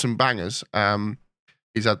 He's dropped some bangers.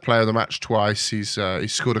 He's had player of the match twice. He's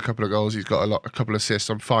scored a couple of goals. He's got a couple of assists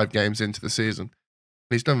on 5 games into the season.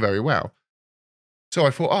 And he's done very well. So I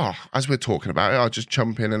thought, as we're talking about it, I'll just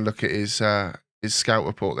jump in and look at his scout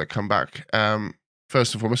report that come back.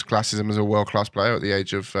 First and foremost, classes him as a world-class player at the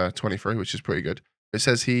age of 23, which is pretty good. It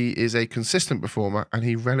says he is a consistent performer and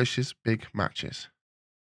he relishes big matches.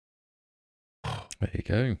 There you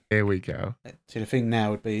go. Here we go. See, the thing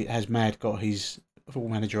now would be, has Mad got his Football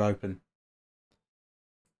Manager open?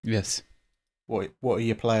 Yes. What are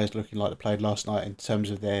your players looking like that played last night in terms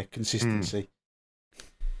of their consistency?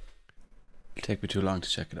 It'll take me too long to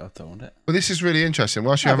check it out, though, won't it? Well, this is really interesting.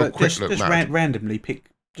 Whilst you have a quick look, Matt. Randomly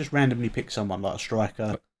pick someone like a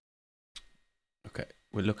striker. Okay,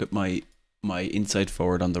 we'll look at my inside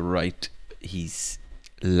forward on the right. He's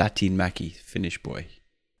Latin Mackie, Finnish boy.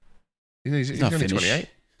 He's not only Finnish.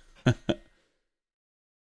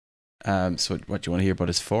 28. So what do you want to hear about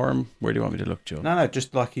his form? Where do you want me to look, Joe? No,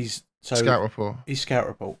 just like his scout report. His scout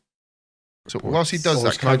report. So whilst he does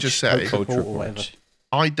that, can I just say, coach report.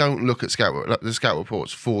 I don't look at the scout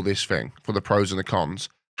reports for this thing, for the pros and the cons.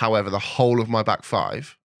 However, the whole of my back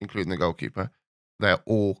 5, including the goalkeeper, they're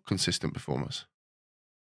all consistent performers.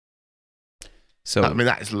 So I mean,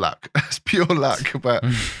 that is luck. That's pure luck. But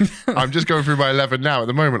I'm just going through my 11 now. At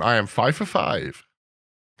the moment, I am 5 for 5.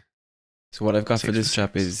 So what I've got for this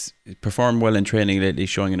chap is performed well in training lately,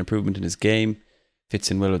 showing an improvement in his game,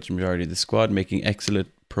 fits in well with the majority of the squad, making excellent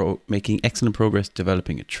progress,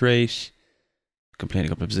 developing a trait, can play in a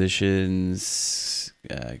couple of positions,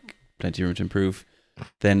 plenty of room to improve.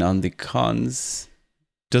 Then on the cons,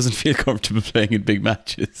 doesn't feel comfortable playing in big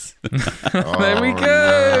matches. There we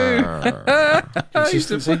go. No.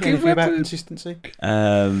 Consistency. Anything about consistency?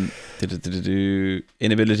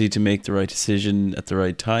 Inability to make the right decision at the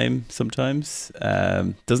right time sometimes.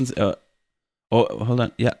 Doesn't. Hold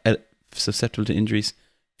on. Yeah, susceptible to injuries.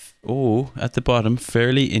 At the bottom,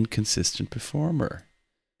 fairly inconsistent performer.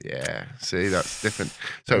 Yeah, see, that's different.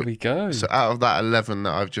 So there we go. So out of that 11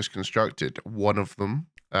 that I've just constructed, one of them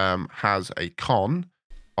has a con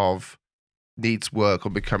of needs work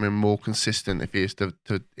on becoming more consistent if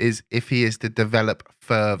he is to develop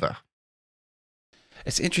further.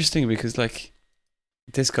 It's interesting because, like,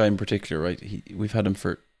 this guy in particular, right? We've had him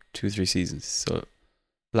for 2-3 seasons. So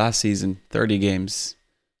last season, 30 games,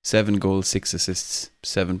 7 goals, 6 assists,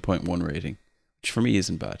 7.1 rating, which for me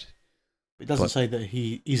isn't bad. It doesn't say that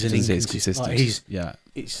he isn't inconsistent. Like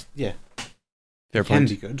Fair It point. can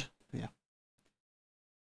be good, yeah.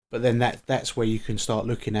 But then that's where you can start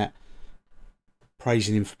looking at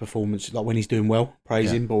praising him for performance, like when he's doing well,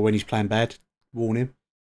 praise him, or when he's playing bad, warn him,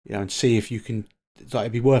 and see if you can. Like,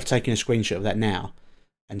 it'd be worth taking a screenshot of that now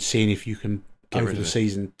and seeing if you can over the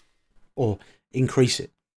season or increase it.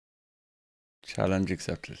 Challenge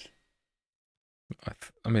accepted.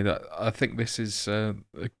 I think this is a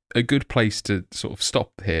good place to sort of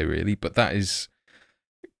stop here, really. But that is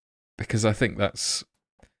because I think that's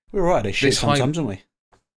we're right at this shit sometimes, aren't we?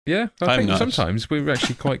 Yeah, I think sometimes we're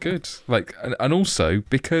actually quite good. Like, and also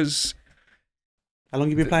because How long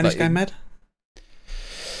have you been playing this game, Mad?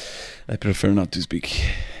 I prefer not to speak.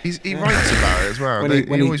 He writes about it as well.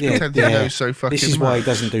 He always pretends he knows so fucking much. This is why he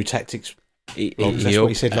doesn't do tactics. That's what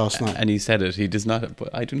he said last night. And he said it. He does not.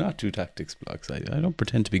 But I do not do tactics blogs. I don't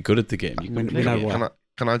pretend to be good at the game. You can play know it. why.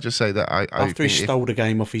 Can I just say that after he stole the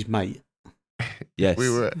game off his mate. Yes.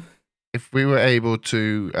 If we were able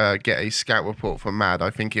to get a scout report from Mad, I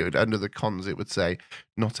think it would, under the cons, it would say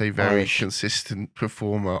not a very consistent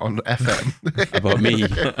performer on FM. About me.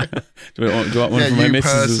 do you want one from my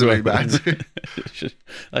missus as well? Mad.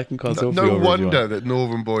 I can call Sophie No over wonder that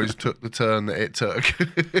Northern Boys took the turn that it took.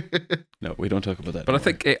 No, we don't talk about that. But I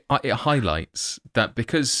think it highlights that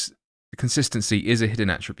because consistency is a hidden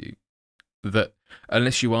attribute, that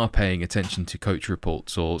unless you are paying attention to coach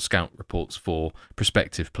reports or scout reports for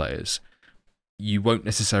prospective players, you won't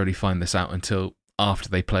necessarily find this out until after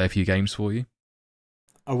they play a few games for you.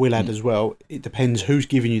 I will add as well, it depends who's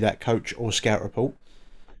giving you that coach or scout report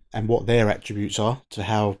and what their attributes are to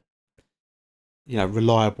how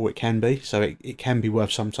reliable it can be. So it can be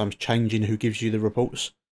worth sometimes changing who gives you the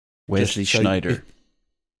reports. Wesley Schneider.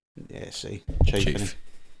 Chief.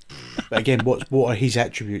 But again, what are his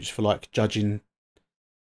attributes for like judging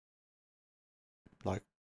like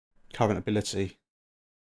current ability?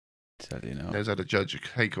 Tell you now. Knows how to judge a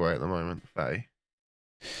takeaway at the moment, Faye.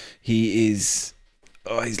 He is.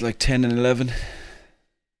 He's like 10 and 11.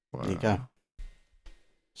 Wow. There you go.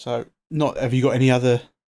 So, have you got any other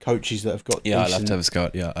coaches that have got? Yeah, I'll have to have a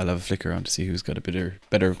scout. Yeah, I'll have a flicker around to see who's got a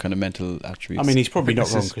better kind of mental attributes. I mean, he's probably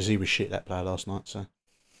not wrong because he was shit that player last night. So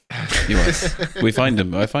he was. We find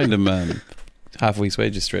him. I find him half a week's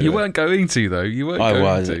wages straight away. You weren't going to though. You weren't I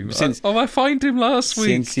going was. to. I find him last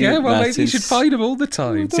week. Maybe you should find him all the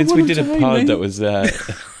time. Since we did a pod that was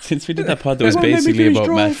since we did that pod that was basically about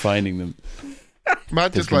Matt finding them.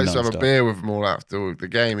 Matt just likes to have a beer with them all after the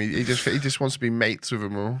game. He just wants to be mates with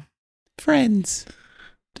them all. Friends.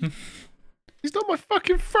 He's not my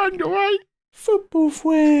fucking friend, all right? Football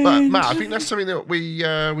friend. But Matt, I think that's something that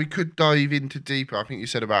we could dive into deeper. I think you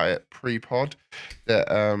said about it pre-pod that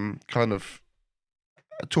kind of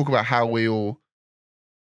talk about how we all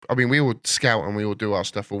scout and we all do our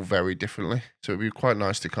stuff all very differently. So it'd be quite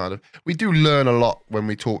nice to we do learn a lot when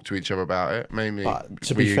we talk to each other about it. Mainly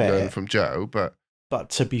learn from Joe, but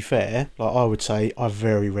to be fair, like I would say, I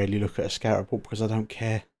very rarely look at a scout report because I don't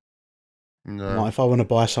care. No. Like if I want to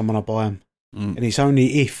buy someone, I buy them. And it's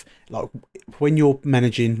only if, like, when you're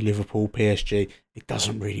managing Liverpool, PSG, it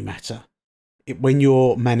doesn't really matter. When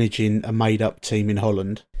you're managing a made-up team in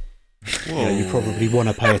Holland, you probably want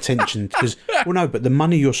to pay attention because, but the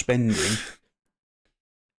money you're spending,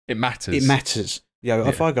 it matters. It matters.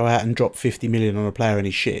 If I go out and drop 50 million on a player and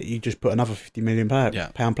he's shit, you just put another 50 million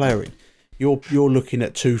pound player in. You're looking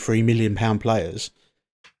at £2-3 million players.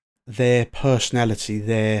 Their personality,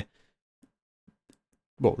 their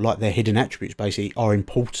hidden attributes basically are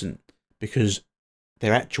important because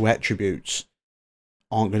their actual attributes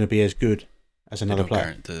aren't going to be as good as another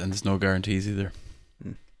player. And there's no guarantees either.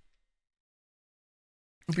 It'll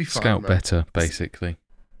be fun, Scout better, basically.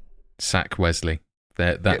 Sack Wesley.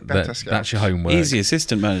 That's your homework. He's the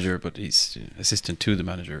assistant manager, but he's assistant to the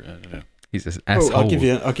manager. I don't know. He's an asshole.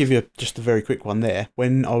 I'll give you just a very quick one there.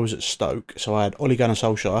 When I was at Stoke, so I had Ole Gunnar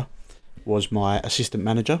Solskjaer was my assistant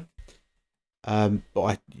manager.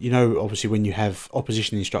 But obviously when you have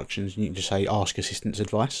opposition instructions, you can just say ask assistant's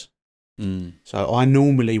advice. So I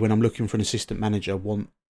normally, when I'm looking for an assistant manager, want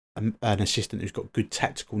an assistant who's got good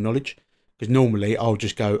tactical knowledge. Because normally I'll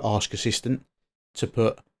just go ask assistant to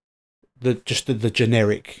put the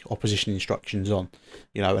generic opposition instructions on,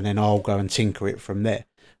 and then I'll go and tinker it from there.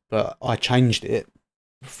 But I changed it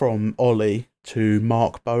from Ollie to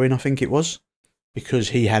Mark Bowen, I think it was, because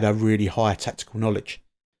he had a really high tactical knowledge.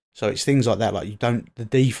 So it's things like that, like the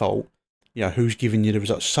default, who's giving you the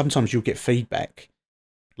results. Sometimes you'll get feedback,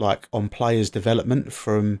 like on players' development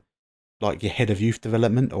from like your head of youth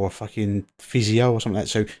development or a fucking physio or something like that.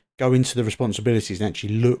 So go into the responsibilities and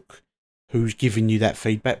actually look who's giving you that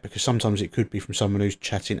feedback, because sometimes it could be from someone who's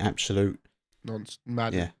chatting absolute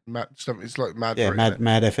mad. It's like mad. Yeah, mad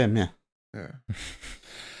FM. Yeah.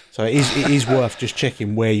 So it is worth just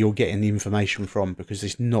checking where you're getting the information from, because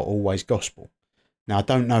it's not always gospel. Now I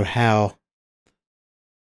don't know how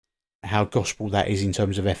gospel that is in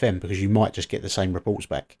terms of FM, because you might just get the same reports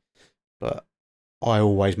back. But I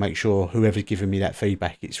always make sure whoever's giving me that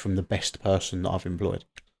feedback, it's from the best person that I've employed.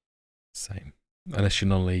 Same. Unless you're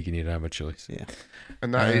non-league and you don't have a choice. Yeah.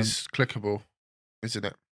 And that is clickable, isn't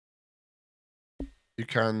it? You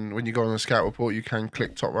can, when you go on a scout report, you can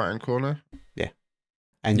click top right hand corner. Yeah.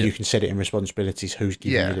 And you can set it in responsibilities who's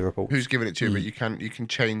giving you the report. Who's giving it to you, but you can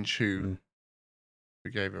change who.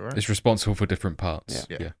 We gave it, right? It's responsible for different parts.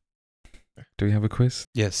 Yeah. Do we have a quiz?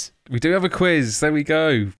 Yes. We do have a quiz. There we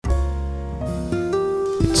go.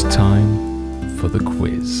 It's time for the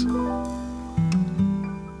quiz.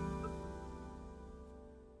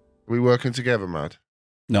 We working together, Mad?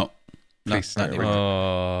 No. Please. Not anymore.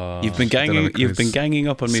 Oh, You've been ganging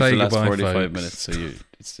up on me Say for the last goodbye, 45 folks. minutes, so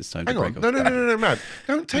it's time Hang to on. break up. No, Mad.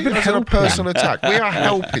 Don't take You've it been as a helping. personal attack. We are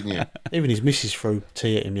helping you. Even his missus threw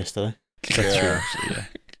tea at him yesterday. That's true, Yeah. actually, yeah.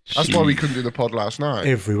 That's why we couldn't do the pod last night.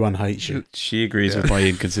 Everyone hates you. She agrees with my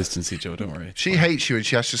inconsistency, Joe. Don't worry. She hates you and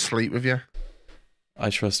she has to sleep with you. I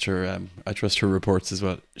trust her. I trust her reports as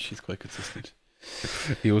well. She's quite consistent.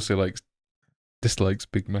 He also dislikes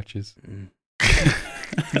big matches.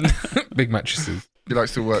 Big mattresses. He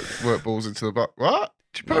likes to work balls into the butt. What?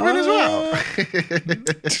 Did you put him in as well?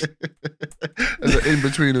 As an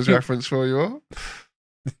in-betweeners reference for you all.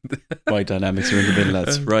 My dynamics are in the middle,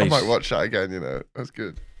 lads. Right. I might watch that again, That's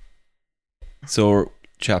good. So,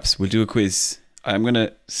 chaps, we'll do a quiz. I'm going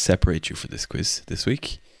to separate you for this quiz this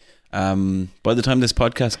week. By the time this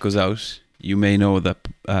podcast goes out, you may know that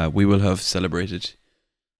we will have celebrated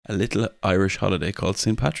a little Irish holiday called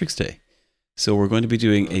St. Patrick's Day. So we're going to be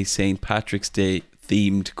doing a St. Patrick's Day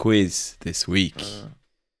themed quiz this week.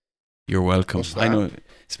 You're welcome. What's that? I know,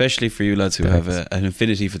 especially for you lads who have an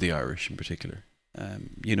affinity for the Irish in particular.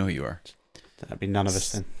 You know who you are. That'd be none of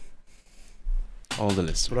us then. All the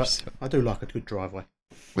listeners. But I do like a good driveway.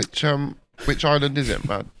 Which island is it,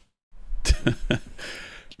 man?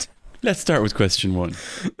 Let's start with question 1.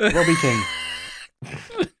 Robbie King.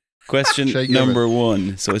 Question Shake number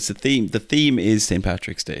 1. So it's a theme. The theme is St.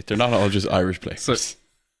 Patrick's Day. They're not all just Irish players. So,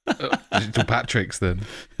 St. Patrick's then.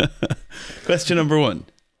 Question number 1.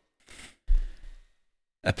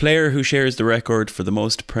 A player who shares the record for the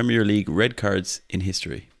most Premier League red cards in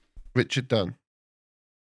history. Richard Dunn.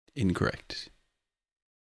 Incorrect.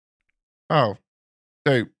 Oh.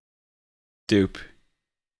 Dupe.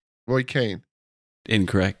 Roy Keane.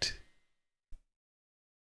 Incorrect.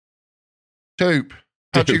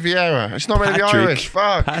 Patrick Vieira. It's not meant to be Irish.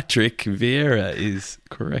 Fuck. Patrick Vieira is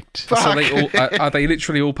correct. Fuck. So are they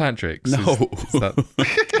literally all Patricks? No. Is that,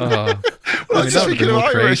 Well, I mean, that speaking would've of been more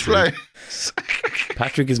Irish creative. players.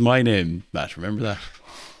 Patrick is my name, Matt. Remember that?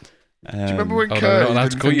 Do you remember when Oh, no, Curdy we're not allowed to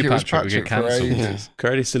didn't call think you it was Patrick, we get Patrick for cancelled. ages?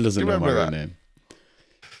 Curdy still doesn't Do know you my real remember that? name.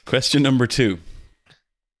 Question number 2.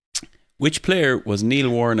 Which player was Neil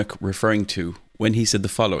Warnock referring to when he said the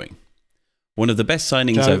following? One of the best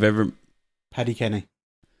signings Joe. I've ever... Paddy Kenny.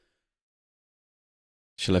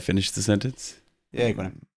 Shall I finish the sentence? Yeah, go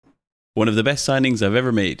on. One of the best signings I've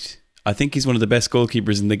ever made. I think he's one of the best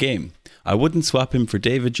goalkeepers in the game. I wouldn't swap him for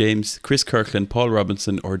David James, Chris Kirkland, Paul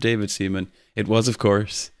Robinson or David Seaman. It was, of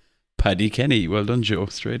course, Paddy Kenny. Well done, Joe.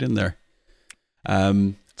 Straight in there.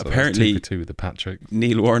 So Apparently, that's 2 for 2 with the Patrick.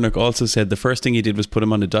 Neil Warnock also said the first thing he did was put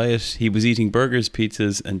him on a diet. He was eating burgers,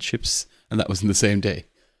 pizzas and chips, and that was in the same day.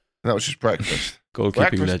 That was just breakfast. Goalkeeping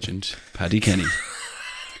Breakfast. legend, Paddy Kenny.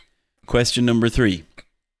 Question number 3.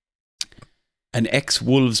 An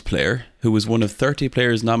ex-Wolves player who was one of 30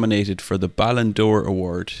 players nominated for the Ballon d'Or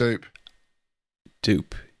award.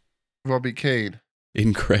 Dupe. Robbie Keane.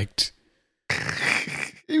 Incorrect.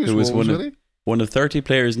 He was, Who was Wolves, one of- wasn't One of 30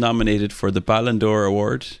 players nominated for the Ballon d'Or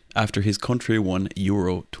award after his country won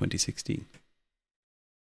Euro 2016.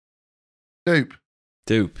 he?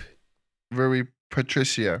 Dupe. Rui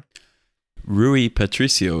Patricio. Rui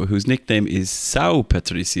Patricio, whose nickname is São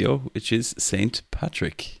Patricio, which is Saint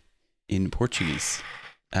Patrick in Portuguese.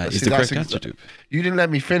 Is See, the that's correct answer, Dupe? You didn't let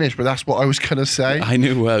me finish, but that's what I was going to say. I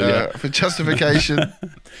knew well, yeah. For justification.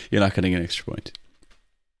 You're not getting an extra point.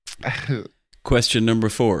 Question number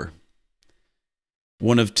 4.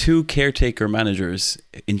 One of 2 caretaker managers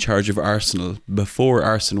in charge of Arsenal before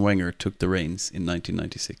Arsene Wenger took the reins in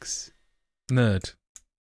 1996. Nerd.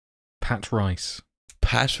 Pat Rice.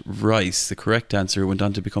 Pat Rice, the correct answer, went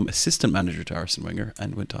on to become assistant manager to Arsene Wenger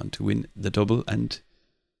and went on to win the double and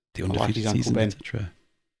the like undefeated his Uncle season, Ben. etc.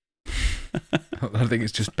 I think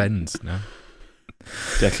it's just Ben's now.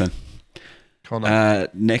 Declan. Connor.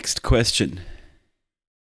 Next question.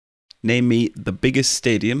 Name me the biggest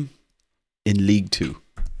stadium in League 2.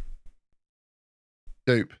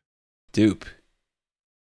 Dupe.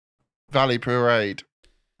 Valley Parade.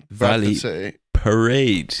 Valley Bradford City.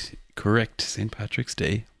 Parade. Correct. St. Patrick's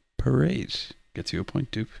Day Parade. Gets you a point,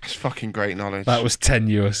 Dupe. That's fucking great knowledge. That was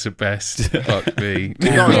tenuous at best. Fuck me.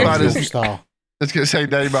 Not as bad as- North Star. Let's get to say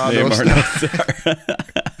Neymar. Neymar North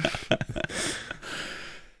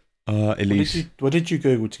Star. Elite. What did you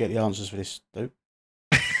Google to get the answers for this, Dupe?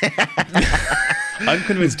 I'm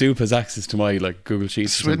convinced Dupe has access to my Google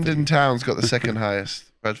Sheets. or something. Swindon Town's got the second highest.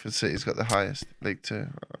 Bradford City's got the highest, League Two.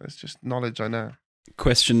 It's just knowledge I know.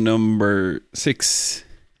 Question number 6.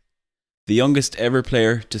 The youngest ever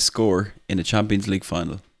player to score in a Champions League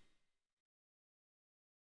final.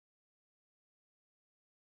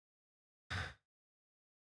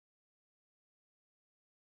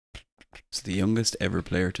 So the youngest ever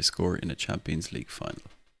player to score in a Champions League final.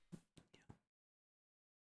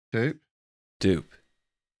 Dupe.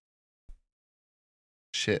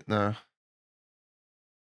 Shit, no.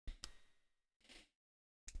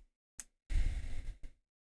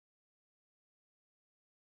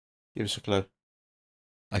 Give us a clue.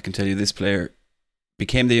 I can tell you this player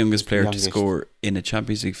became the youngest player to score in a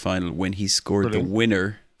Champions League final when he scored the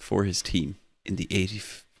winner for his team in the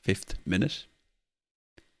 85th minute.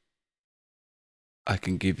 I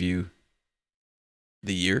can give you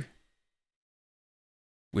the year,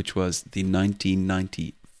 which was the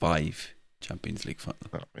 1995 Champions League final.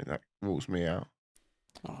 I mean, that rules me out.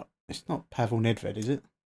 Oh, it's not Pavel Nedved, is it?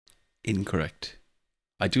 Incorrect.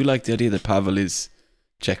 I do like the idea that Pavel is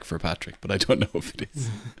Czech for Patrick, but I don't know if it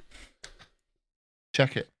is.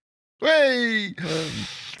 Check it. Way!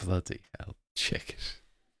 Bloody hell. Check it.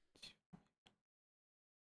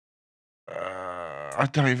 I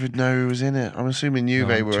don't even know who was in it. I'm assuming Juve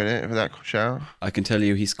were in it for that shout. I can tell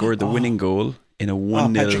you he scored the winning goal in a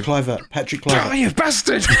 1-0. Patrick Kluivert. Oh, you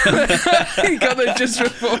bastard! He got there just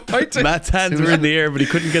before I did. Matt's hands were in the air, but he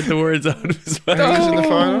couldn't get the words out of his mouth. Who was in the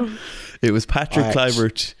final? It was Patrick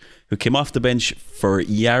Kluivert, who came off the bench for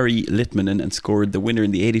Jari Litmanen and scored the winner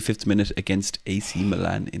in the 85th minute against AC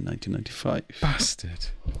Milan in 1995. Bastard.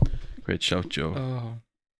 Great shout, Joe. Oh,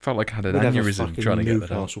 felt like I had an We'd have a aneurysm fucking trying to get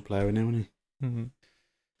that out. Newcastle player in there, wasn't he? Mm-hmm.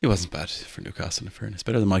 He wasn't bad for Newcastle, in fairness.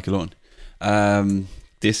 Better than Michael Owen.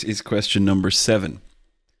 This is question number 7.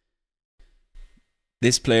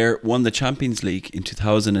 This player won the Champions League in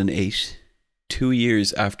 2008, 2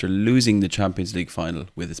 years after losing the Champions League final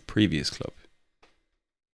with his previous club.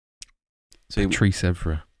 So Patrice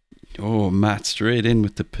Evra. Oh, Matt, straight in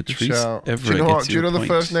with the Patrice Evra. Do you know what? Do you know the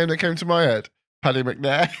first name that came to my head? Paddy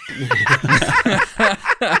McNair.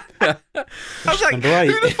 I was like,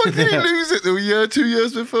 who the fuck did he lose it the 2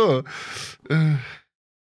 years before?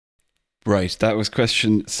 Right, that was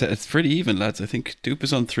question. It's pretty even, lads. I think Dupe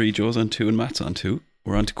is on 3, Joe's on 2, and Matt's on 2.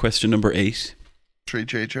 We're on to question number 8.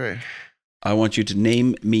 3. I want you to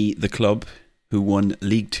name me the club who won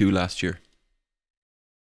League 2 last year.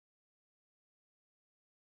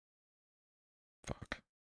 Fuck.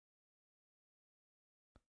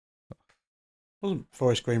 Wasn't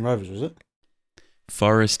Forest Green Rovers, was it?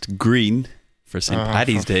 Forest Green for St.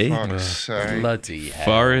 Paddy's Day. Bloody hell.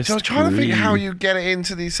 Forest So I was trying to think Green. how you get it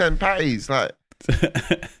into these St. Patty's. Like,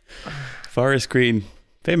 Forest Green,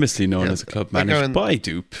 famously known as a club managed by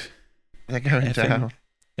Dupe. They're going down.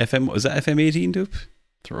 FM, was that FM 18, Dupe?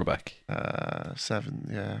 Throwback. 7,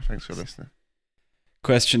 yeah. Thanks for listening.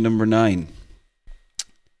 Question number 9.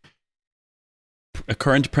 A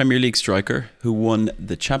current Premier League striker who won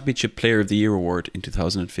the Championship Player of the Year award in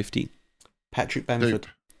 2015. Patrick Bamford.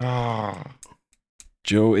 Oh.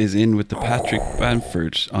 Joe is in with the Patrick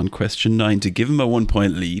Bamford on question 9 to give him a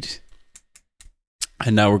 1-point lead.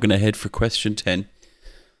 And now we're going to head for question 10.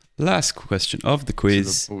 Last question of the quiz.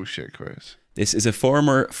 This is a bullshit quiz. This is a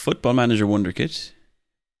former Football Manager wonderkid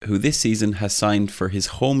who this season has signed for his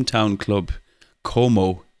hometown club,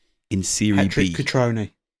 Como, in Serie Patrick B.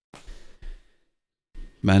 Cutrone.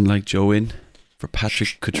 Man like Joe in for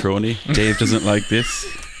Patrick Cutrone. Dave doesn't like this.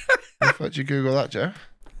 How did you Google that, Joe?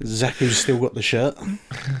 Zaku's still got the shirt.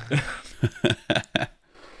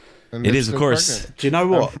 It is, of course. Do you know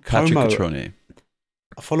what? Patrick Como, Cutrone.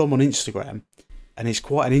 I follow him on Instagram, and it's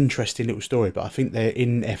quite an interesting little story, but I think they're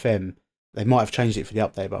in FM. They might have changed it for the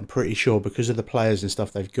update, but I'm pretty sure because of the players and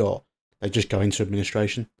stuff they've got, they just go into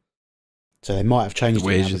administration. So they might have changed it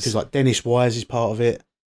now because like Dennis Wise is part of it.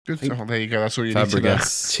 Good. Oh, there you go. That's all you need to know.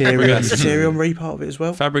 Thierry Henry part of it as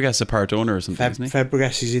well. Fabregas a part owner or something, isn't he?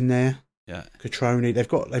 Fabregas is in there. Yeah. Cutrone.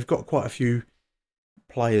 They've got quite a few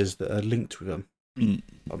players that are linked with them. Mm.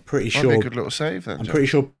 I'm pretty Might be sure. a good little save then. I'm pretty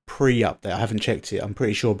sure pre-update. I haven't checked it. I'm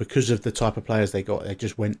pretty sure because of the type of players they got, they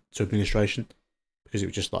just went to administration because it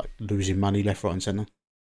was just like losing money left, right, and centre.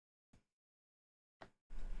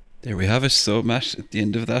 There we have it. So Matt at the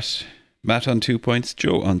end of that. Matt on 2 points,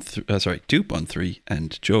 Joe on Dupe on 3,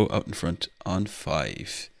 and Joe out in front on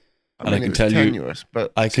 5. I mean, I can tell tenuous, you,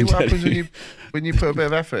 but I see can what tell happens when you put a bit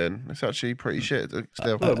of effort in. It's actually pretty shit. Still,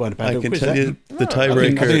 I can tell you the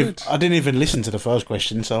tiebreaker. I didn't even listen to the first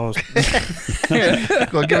question, so I was.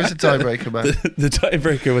 Go on, give us a tiebreaker, man. The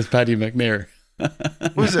tiebreaker was Paddy McNair.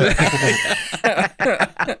 Was it?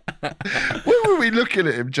 Where were we looking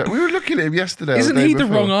looking at him, Joe. We were looking at him yesterday. Isn't he the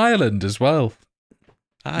wrong Ireland as well?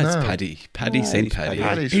 It's Paddy. Paddy St.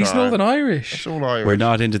 Paddy. He's right. Northern Irish. It's all Irish. We're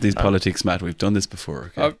not into these politics, Matt. We've done this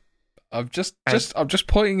before. Okay? I'm just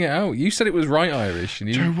pointing it out. You said it was right Irish, and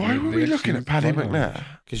you. Joe, why were we looking at Paddy McNair?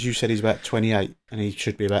 Because you said he's about 28 and he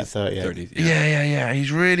should be about 38. 30, Yeah.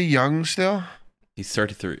 He's really young still. He's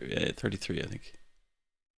 33, I think.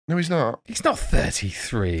 No, he's not. He's not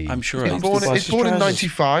 33. I'm sure. He's born in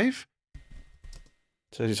 95.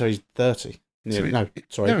 So he's 30. No,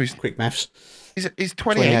 he's quick maths. He's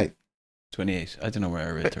 28. 28. I don't know where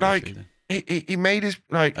I read 33 Like, then. he made his,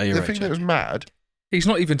 like, the right, thing Chad. that was mad. He's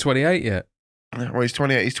not even 28 yet. Well, he's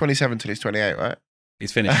 28. He's 27 till he's 28, right?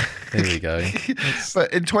 He's finished. There we go.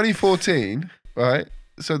 But in 2014, right?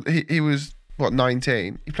 So he was,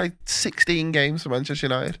 19? He played 16 games for Manchester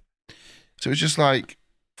United. So it was just like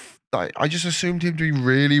I just assumed him to be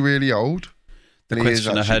really, really old. The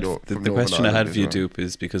question I had for you, Dupe,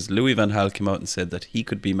 is because Louis van Gaal came out and said that he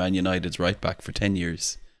could be Man United's right back for 10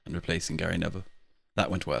 years and replacing Gary Neville. That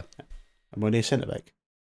went well. And when he's centre back.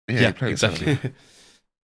 Yeah, he played exactly.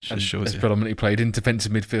 Just shows predominantly played in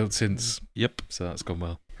defensive midfield since. Yep. So that's gone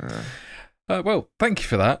well. Well, thank you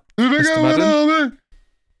for that. Happy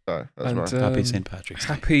St. Patrick's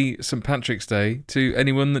Day. Happy St. Patrick's Day to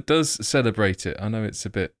anyone that does celebrate it. I know it's a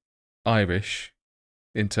bit Irish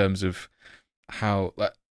in terms of how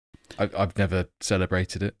I've never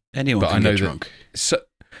celebrated it. Anyone can get drunk.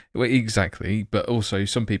 Exactly, but also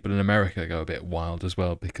some people in America go a bit wild as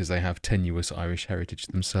well because they have tenuous Irish heritage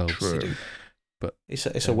themselves. True. But it's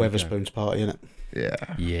a Weatherspoons party, isn't it?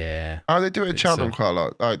 Yeah. Oh, they do it at Cheltenham quite a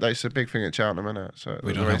lot. It's a big thing at Cheltenham, isn't it? So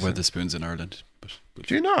we don't have Weatherspoons in Ireland. But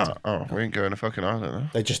do you not? Oh, we ain't going to fucking Ireland, though.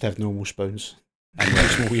 They just have normal spoons and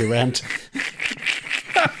use them all year round.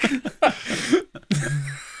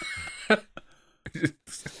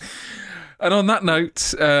 And on that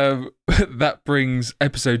note, that brings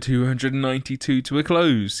episode 292 to a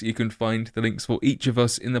close. You can find the links for each of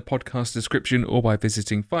us in the podcast description or by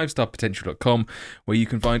visiting 5starpotential.com, where you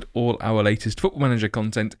can find all our latest Football Manager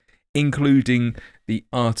content, including the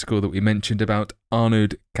article that we mentioned about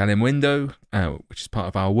Arnaud Calimundo, which is part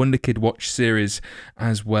of our Wonder Kid Watch series,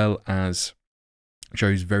 as well as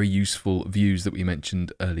Joe's very useful views that we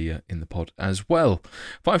mentioned earlier in the pod as well.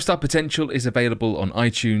 5-Star Potential is available on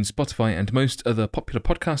iTunes, Spotify, and most other popular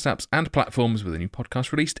podcast apps and platforms, with a new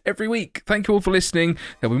podcast released every week. Thank you all for listening.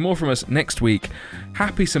 There'll be more from us next week.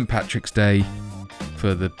 Happy St. Patrick's Day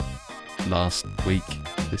for the last week,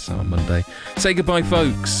 this Monday. Say goodbye,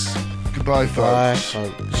 folks. Goodbye, folks.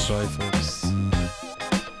 Bye, folks.